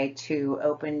try to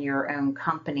open your own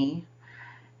company,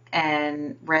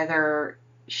 and rather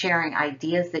sharing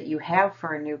ideas that you have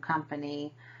for a new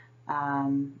company,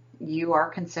 you are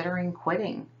considering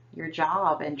quitting your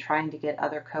job and trying to get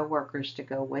other coworkers to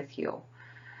go with you.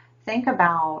 Think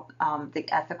about the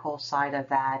ethical side of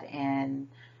that, and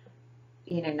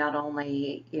not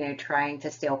only trying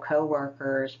to steal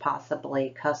coworkers, possibly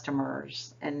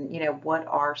customers, and what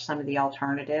are some of the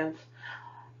alternatives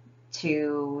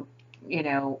to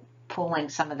pulling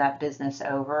some of that business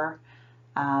over.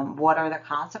 What are the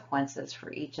consequences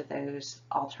for each of those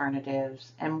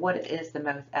alternatives, and what is the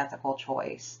most ethical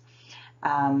choice?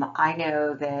 I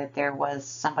know that there was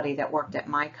somebody that worked at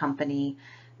my company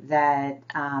that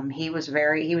he was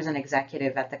an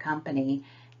executive at the company,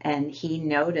 and he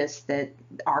noticed that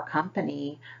our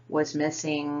company was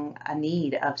missing a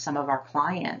need of some of our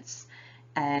clients,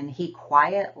 and he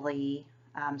quietly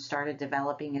started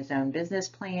developing his own business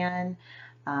plan,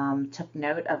 took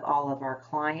note of all of our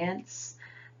clients,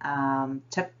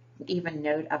 took even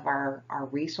note of our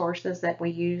resources that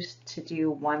we used to do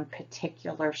one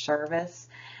particular service,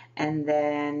 and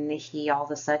then he all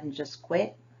of a sudden just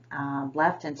quit,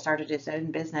 left and started his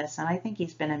own business. And I think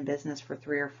he's been in business for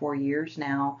 3 or 4 years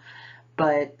now.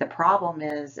 But the problem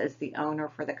is, as the owner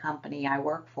for the company I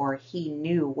work for, he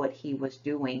knew what he was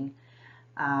doing.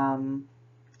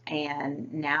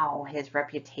 And now his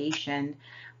reputation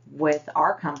with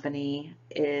our company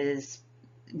is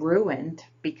ruined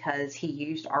because he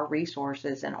used our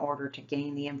resources in order to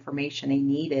gain the information he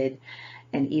needed,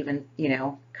 and even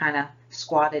kind of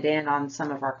squatted in on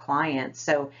some of our clients.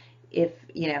 So if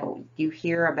you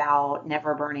hear about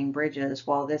never burning bridges,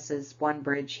 well, this is one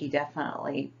bridge he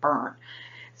definitely burnt.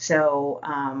 So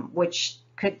which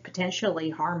could potentially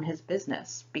harm his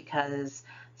business, because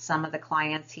some of the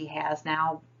clients he has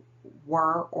now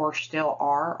were or still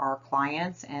are our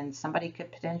clients, and somebody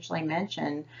could potentially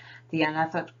mention the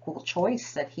unethical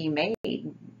choice that he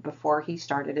made before he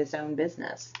started his own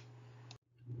business.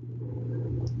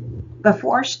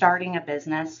 Before starting a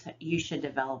business, you should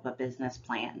develop a business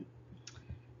plan.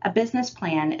 A business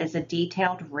plan is a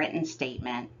detailed written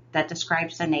statement that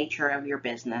describes the nature of your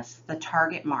business, the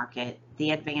target market,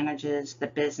 the advantages the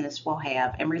business will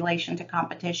have in relation to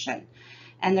competition,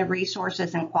 and the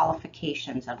resources and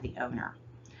qualifications of the owner.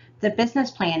 The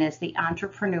business plan is the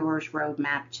entrepreneur's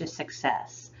roadmap to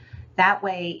success. That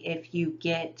way, if you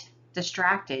get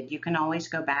distracted, you can always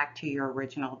go back to your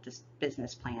original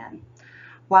business plan.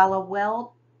 While a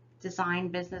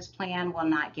well-designed business plan will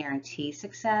not guarantee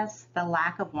success, the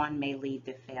lack of one may lead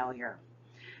to failure.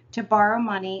 To borrow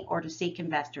money or to seek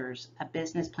investors, a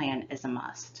business plan is a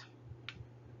must.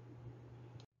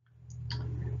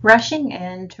 Rushing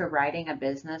into writing a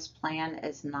business plan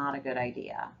is not a good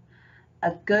idea.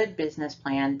 A good business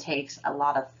plan takes a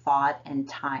lot of thought and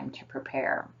time to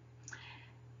prepare.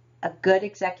 A good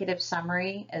executive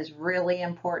summary is really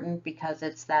important because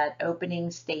it's that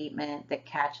opening statement that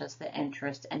catches the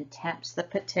interest and tempts the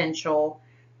potential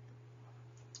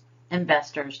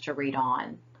investors to read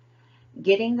on.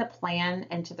 Getting the plan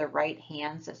into the right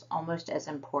hands is almost as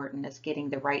important as getting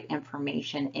the right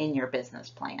information in your business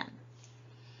plan.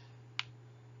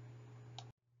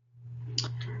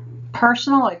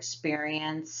 Personal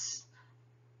experience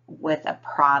with a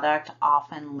product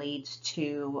often leads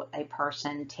to a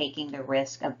person taking the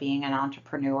risk of being an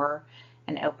entrepreneur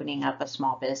and opening up a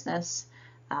small business.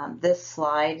 This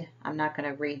slide, I'm not going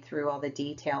to read through all the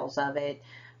details of it.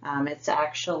 It's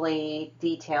actually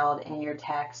detailed in your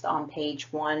text on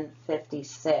page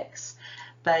 156.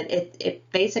 but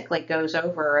it basically goes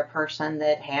over a person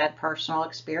that had personal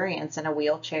experience in a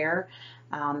wheelchair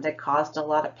that caused a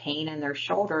lot of pain in their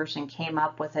shoulders and came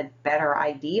up with a better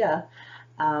idea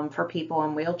for people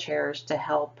in wheelchairs to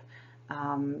help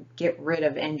get rid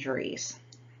of injuries.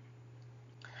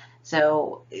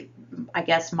 So I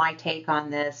guess my take on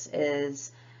this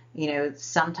is,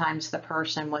 sometimes the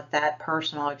person with that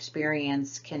personal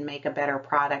experience can make a better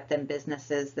product than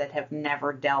businesses that have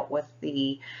never dealt with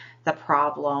the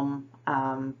problem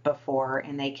before,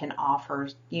 and they can offer,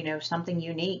 something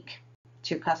unique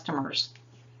to customers.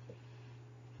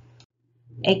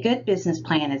 A good business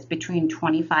plan is between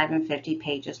 25 and 50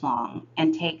 pages long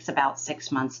and takes about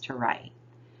 6 months to write.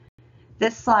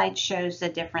 This slide shows the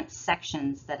different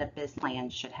sections that a business plan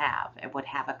should have. It would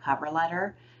have a cover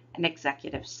letter, an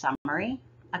executive summary,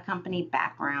 a company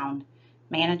background,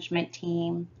 management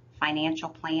team, financial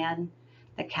plan,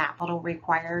 the capital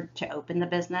required to open the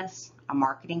business, a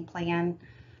marketing plan,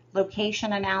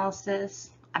 location analysis,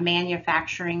 a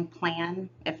manufacturing plan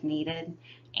if needed,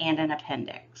 and an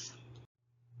appendix.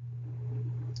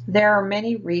 There are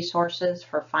many resources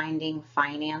for finding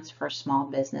finance for small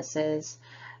businesses,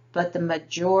 but the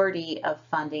majority of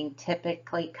funding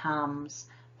typically comes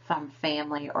from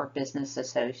family or business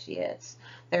associates.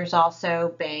 There's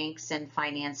also banks and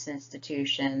finance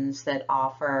institutions that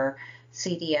offer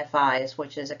CDFIs,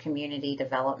 which is a community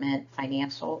development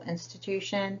financial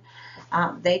institution.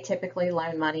 They typically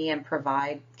loan money and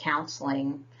provide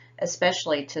counseling,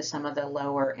 especially to some of the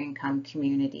lower income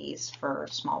communities for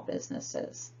small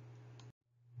businesses.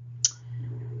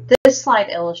 This slide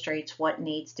illustrates what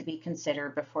needs to be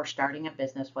considered before starting a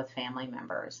business with family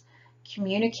members.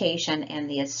 Communication and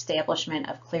the establishment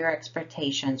of clear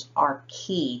expectations are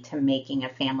key to making a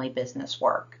family business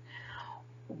work.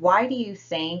 Why do you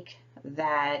think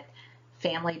that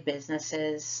family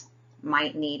businesses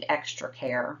might need extra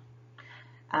care?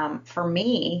 For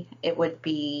me, it would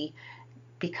be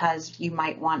because you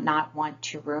might not want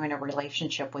to ruin a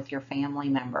relationship with your family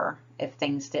member if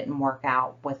things didn't work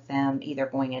out with them either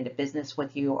going into business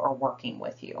with you or working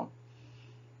with you.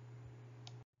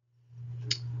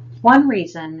 One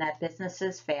reason that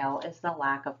businesses fail is the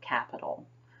lack of capital.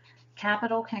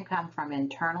 Capital can come from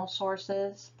internal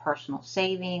sources, personal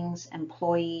savings,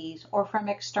 employees, or from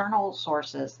external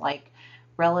sources like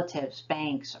relatives,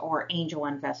 banks, or angel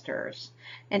investors.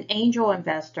 An angel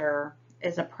investor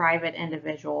is a private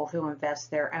individual who invests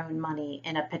their own money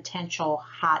in a potential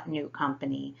hot new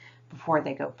company before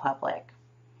they go public.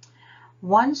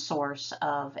 One source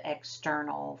of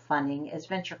external funding is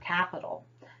venture capital.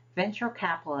 Venture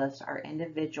capitalists are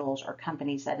individuals or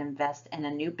companies that invest in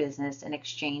a new business in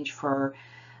exchange for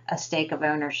a stake of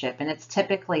ownership, and it's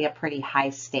typically a pretty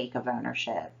high stake of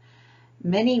ownership.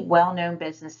 Many well-known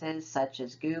businesses such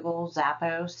as Google,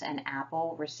 Zappos, and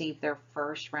Apple received their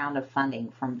first round of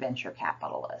funding from venture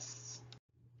capitalists.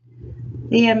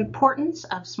 The importance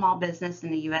of small business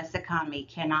in the U.S. economy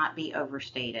cannot be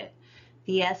overstated.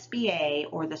 The SBA,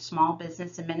 or the Small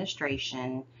Business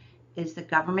Administration, is the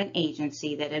government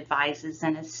agency that advises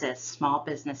and assists small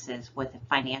businesses with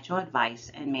financial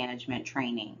advice and management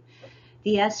training.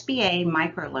 The SBA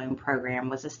microloan program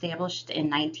was established in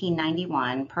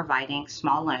 1991, providing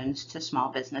small loans to small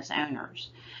business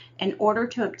owners. In order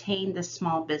to obtain the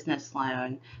small business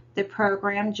loan, the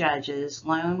program judges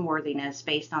loan worthiness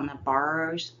based on the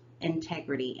borrower's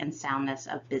integrity and soundness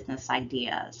of business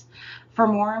ideas. For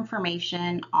more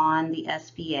information on the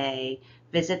SBA,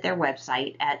 visit their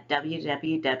website at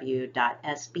www.sba.gov.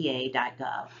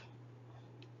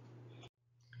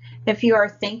 If you are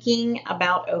thinking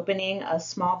about opening a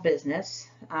small business,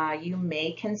 you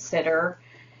may consider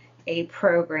a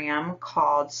program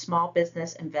called Small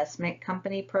Business Investment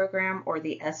Company Program, or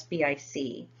the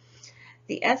SBIC.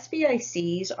 The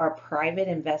SBICs are private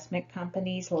investment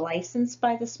companies licensed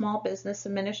by the Small Business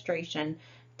Administration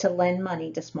to lend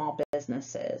money to small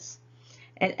businesses.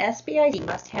 An SBIC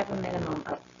must have a minimum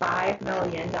of $5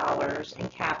 million in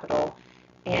capital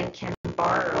and can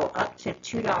borrow up to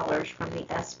 $2 from the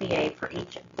SBA for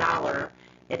each dollar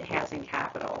it has in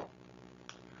capital.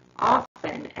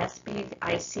 Often,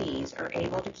 SBICs are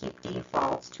able to keep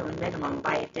defaults to a minimum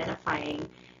by identifying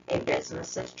a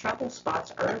business's trouble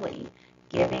spots early,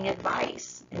 giving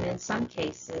advice, and in some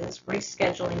cases,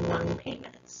 rescheduling loan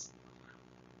payments.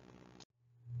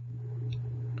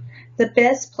 The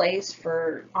best place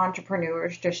for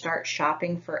entrepreneurs to start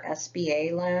shopping for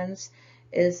SBA loans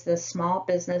is the Small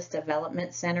Business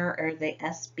Development Center, or the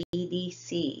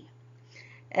SBDC.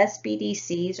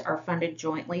 SBDCs are funded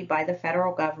jointly by the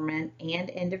federal government and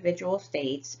individual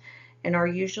states and are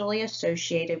usually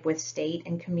associated with state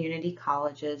and community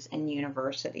colleges and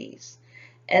universities.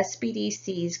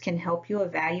 SBDCs can help you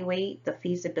evaluate the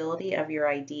feasibility of your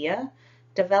idea,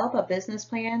 develop a business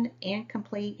plan, and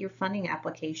complete your funding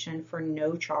application for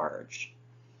no charge.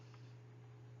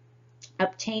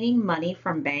 Obtaining money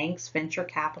from banks, venture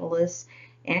capitalists,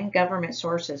 and government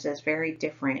sources is very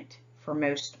different for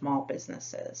most small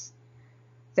businesses.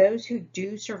 Those who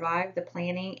do survive the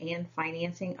planning and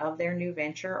financing of their new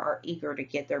venture are eager to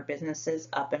get their businesses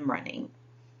up and running.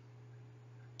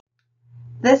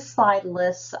 This slide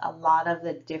lists a lot of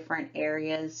the different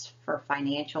areas for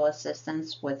financial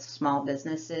assistance with small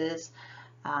businesses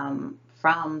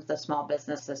from the Small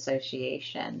Business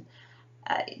Association.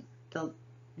 The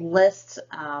list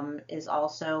is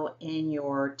also in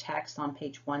your text on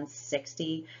page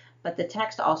 160, but the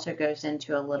text also goes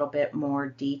into a little bit more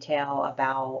detail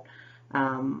about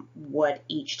what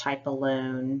each type of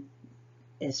loan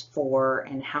is for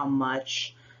and how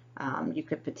much you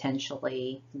could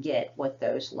potentially get with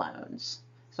those loans.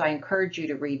 So I encourage you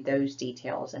to read those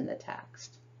details in the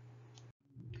text.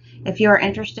 If you are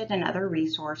interested in other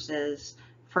resources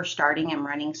for starting and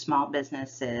running small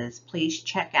businesses, please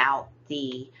check out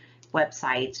the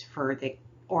websites for the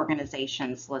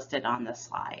organizations listed on the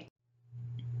slide.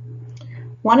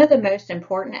 One of the most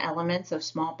important elements of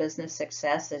small business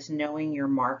success is knowing your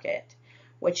market,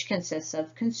 which consists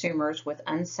of consumers with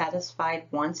unsatisfied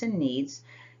wants and needs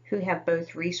who have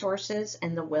both resources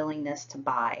and the willingness to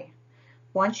buy.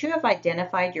 Once you have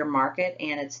identified your market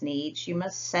and its needs, you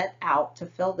must set out to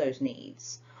fill those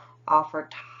needs. Offer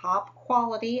top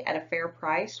quality at a fair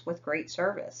price with great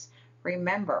service.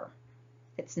 Remember,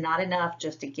 it's not enough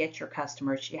just to get your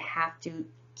customers, you have to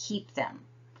keep them.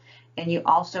 And you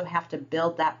also have to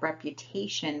build that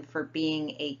reputation for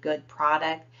being a good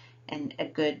product and a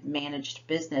good managed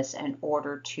business in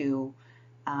order to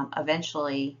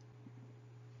eventually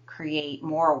create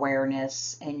more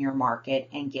awareness in your market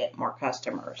and get more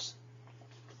customers.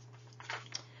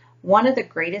 One of the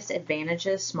greatest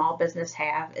advantages small business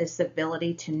have is the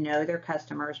ability to know their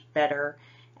customers better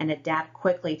and adapt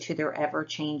quickly to their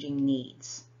ever-changing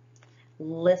needs.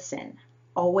 Listen.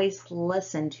 Always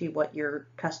listen to what your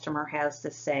customer has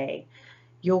to say.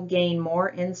 You'll gain more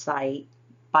insight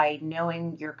by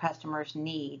knowing your customer's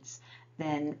needs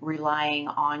than relying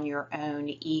on your own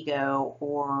ego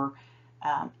or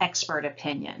expert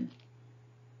opinion.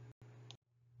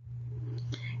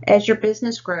 As your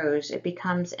business grows, it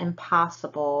becomes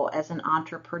impossible as an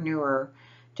entrepreneur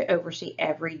to oversee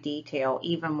every detail,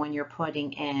 even when you're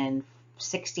putting in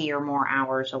 60 or more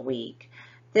hours a week.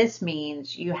 This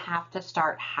means you have to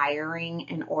start hiring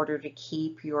in order to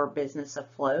keep your business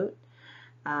afloat.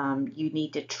 You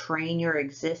need to train your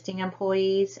existing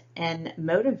employees and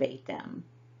motivate them.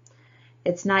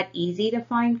 It's not easy to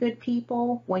find good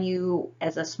people when you,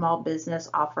 as a small business,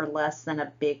 offer less than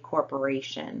a big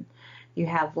corporation. You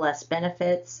have less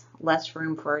benefits, less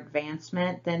room for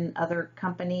advancement than other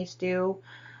companies do.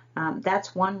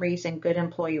 That's one reason good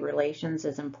employee relations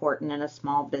is important in a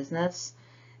small business.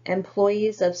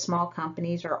 Employees of small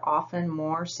companies are often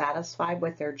more satisfied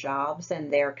with their jobs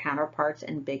than their counterparts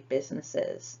in big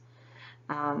businesses.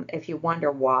 If you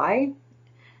wonder why,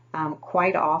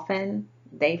 quite often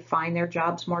they find their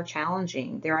jobs more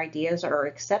challenging, their ideas are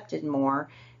accepted more,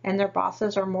 and their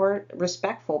bosses are more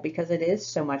respectful because it is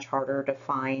so much harder to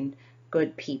find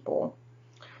good people.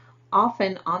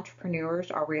 Often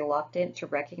entrepreneurs are reluctant to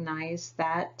recognize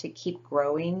that to keep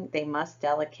growing, they must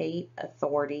delegate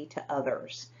authority to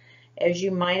others. As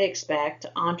you might expect,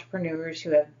 entrepreneurs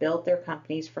who have built their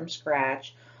companies from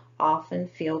scratch often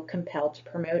feel compelled to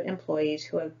promote employees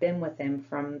who have been with them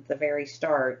from the very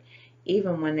start,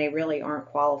 even when they really aren't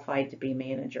qualified to be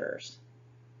managers.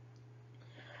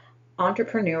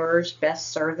 Entrepreneurs best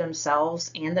serve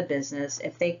themselves and the business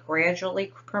if they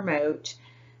gradually promote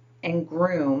and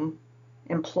groom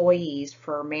employees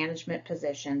for management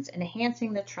positions,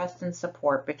 enhancing the trust and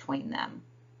support between them.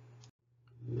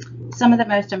 Some of the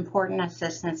most important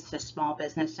assistance to small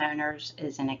business owners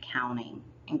is in accounting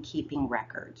and keeping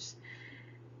records.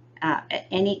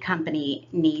 Any company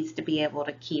needs to be able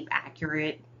to keep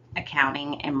accurate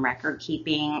accounting and record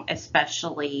keeping,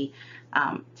 especially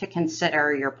to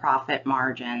consider your profit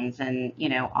margins and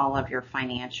all of your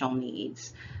financial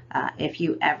needs. If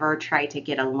you ever try to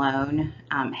get a loan,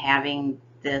 having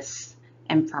this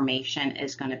information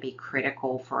is going to be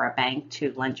critical for a bank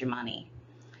to lend you money.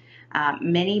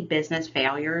 Many business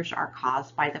failures are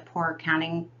caused by the poor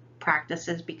accounting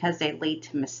practices because they lead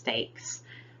to mistakes.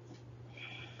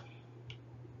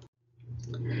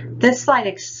 This slide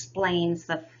explains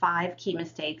the 5 key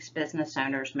mistakes business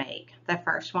owners make. The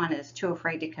first one is too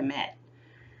afraid to commit.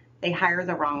 They hire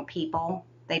the wrong people.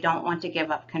 They don't want to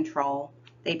give up control.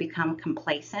 They become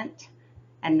complacent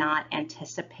and not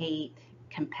anticipate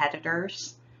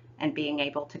competitors and being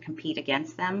able to compete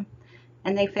against them.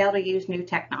 And they fail to use new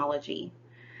technology.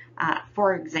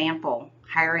 For example,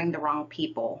 hiring the wrong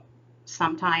people.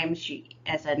 Sometimes you,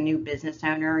 as a new business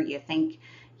owner, you think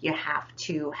you have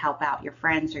to help out your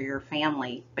friends or your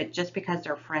family, but just because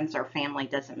they're friends or family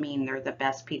doesn't mean they're the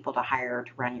best people to hire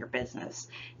to run your business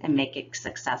and make it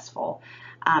successful.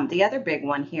 The other big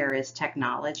one here is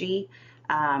technology.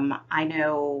 I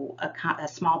know a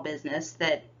small business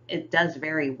that it does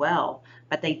very well,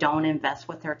 but they don't invest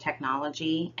with their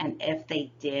technology. And if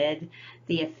they did,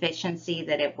 the efficiency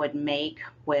that it would make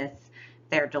with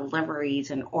their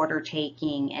deliveries and order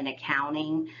taking and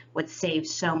accounting would save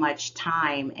so much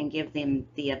time and give them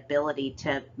the ability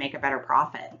to make a better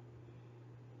profit.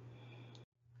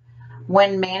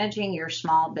 When managing your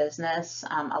small business,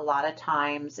 a lot of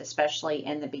times, especially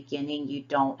in the beginning, you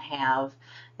don't have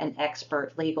an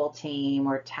expert legal team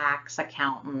or tax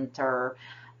accountant or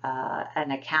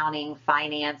an accounting,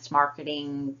 finance,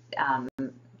 marketing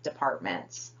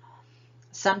departments.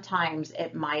 Sometimes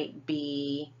it might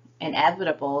be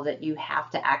inevitable that you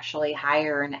have to actually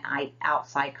hire an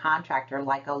outside contractor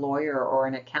like a lawyer or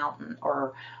an accountant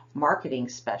or marketing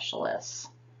specialist.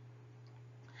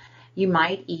 You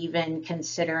might even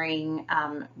considering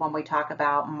when we talk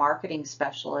about marketing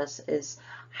specialists is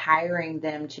hiring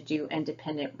them to do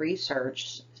independent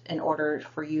research in order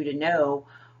for you to know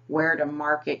where to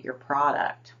market your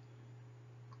product.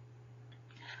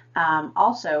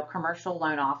 Also, commercial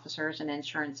loan officers and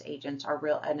insurance agents are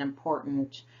an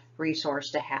important resource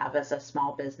to have as a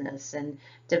small business, and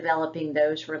developing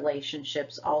those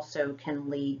relationships also can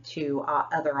lead to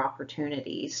other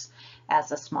opportunities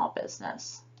as a small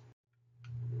business.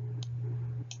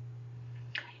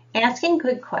 Asking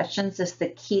good questions is the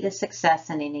key to success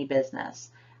in any business.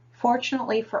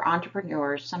 Fortunately for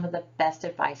entrepreneurs, some of the best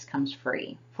advice comes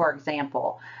free. For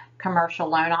example, commercial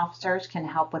loan officers can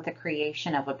help with the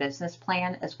creation of a business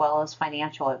plan as well as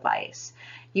financial advice.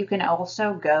 You can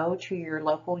also go to your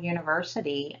local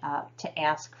university to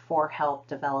ask for help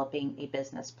developing a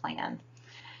business plan.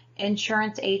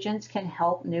 Insurance agents can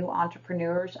help new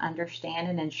entrepreneurs understand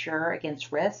and insure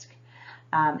against risk.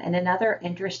 And another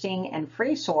interesting and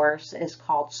free source is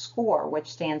called SCORE,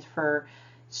 which stands for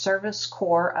Service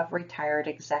Corps of Retired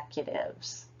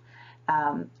Executives.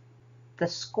 The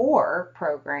SCORE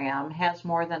program has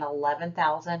more than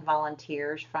 11,000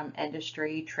 volunteers from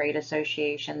industry, trade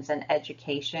associations, and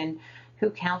education who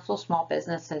counsel small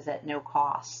businesses at no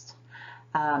cost.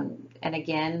 And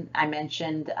again, I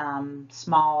mentioned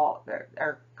small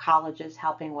or colleges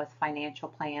helping with financial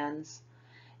plans,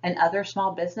 and other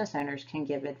small business owners can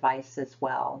give advice as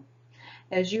well.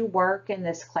 As you work in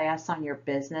this class on your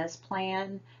business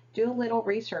plan, do a little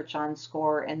research on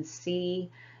SCORE and see,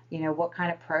 what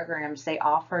kind of programs they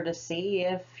offer to see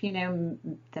if,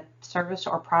 the service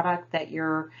or product that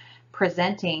you're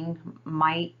presenting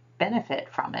might benefit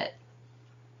from it.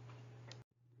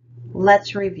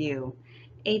 Let's review.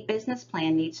 A business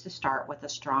plan needs to start with a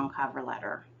strong cover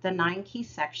letter. The 9 key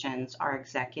sections are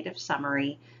executive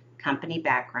summary, company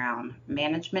background,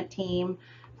 management team,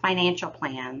 financial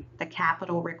plan, the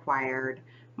capital required,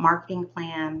 marketing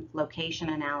plan, location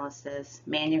analysis,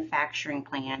 manufacturing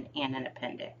plan, and an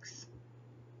appendix.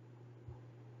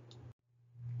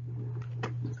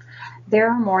 There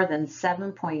are more than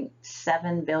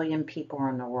 7.7 billion people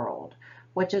in the world,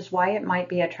 which is why it might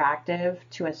be attractive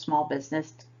to a small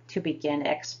business to begin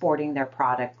exporting their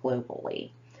product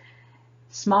globally.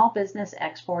 Small business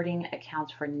exporting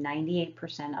accounts for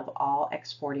 98% of all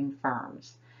exporting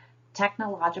firms.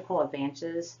 Technological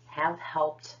advances have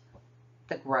helped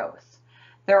the growth.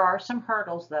 There are some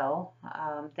hurdles though.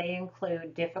 They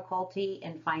include difficulty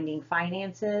in finding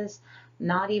finances,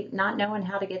 not knowing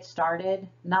how to get started,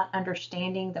 not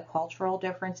understanding the cultural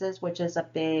differences, which is a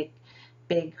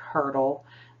big hurdle,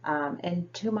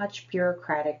 and too much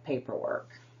bureaucratic paperwork.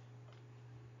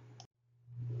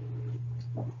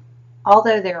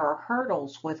 Although there are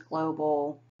hurdles with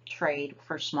global trade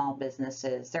for small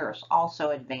businesses, there are also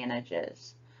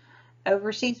advantages.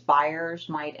 Overseas buyers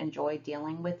might enjoy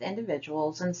dealing with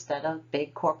individuals instead of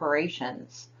big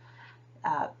corporations.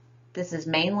 This is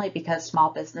mainly because small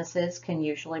businesses can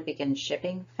usually begin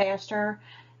shipping faster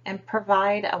and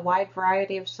provide a wide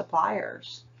variety of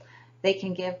suppliers. They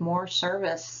can give more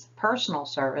service, personal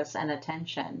service and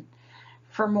attention.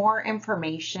 For more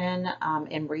information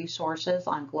and resources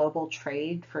on global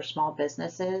trade for small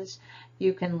businesses,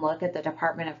 you can look at the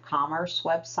Department of Commerce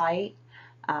website,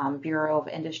 Bureau of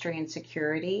Industry and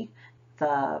Security,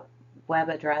 the web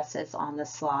address is on the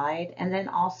slide, and then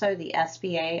also the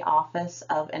SBA Office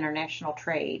of International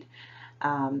Trade.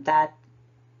 That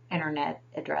internet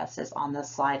address is on the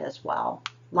slide as well.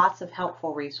 Lots of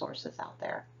helpful resources out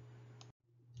there.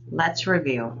 Let's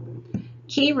review.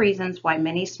 Key reasons why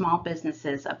many small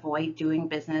businesses avoid doing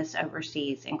business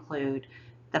overseas include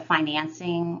the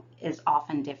financing is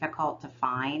often difficult to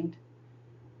find,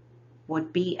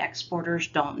 would-be exporters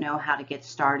don't know how to get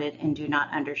started and do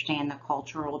not understand the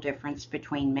cultural difference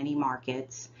between many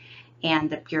markets, and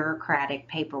the bureaucratic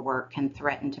paperwork can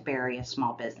threaten to bury a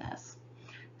small business.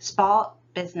 Small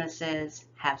businesses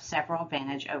have several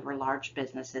advantages over large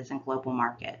businesses in global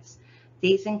markets.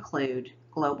 These include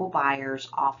global buyers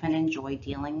often enjoy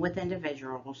dealing with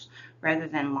individuals rather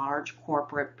than large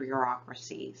corporate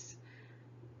bureaucracies.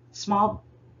 Small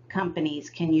companies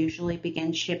can usually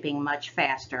begin shipping much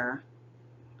faster.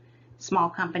 Small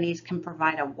companies can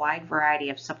provide a wide variety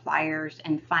of suppliers.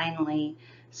 And finally,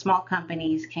 small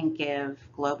companies can give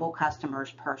global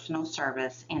customers personal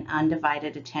service and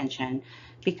undivided attention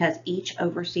because each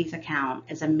overseas account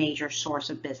is a major source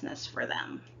of business for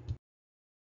them.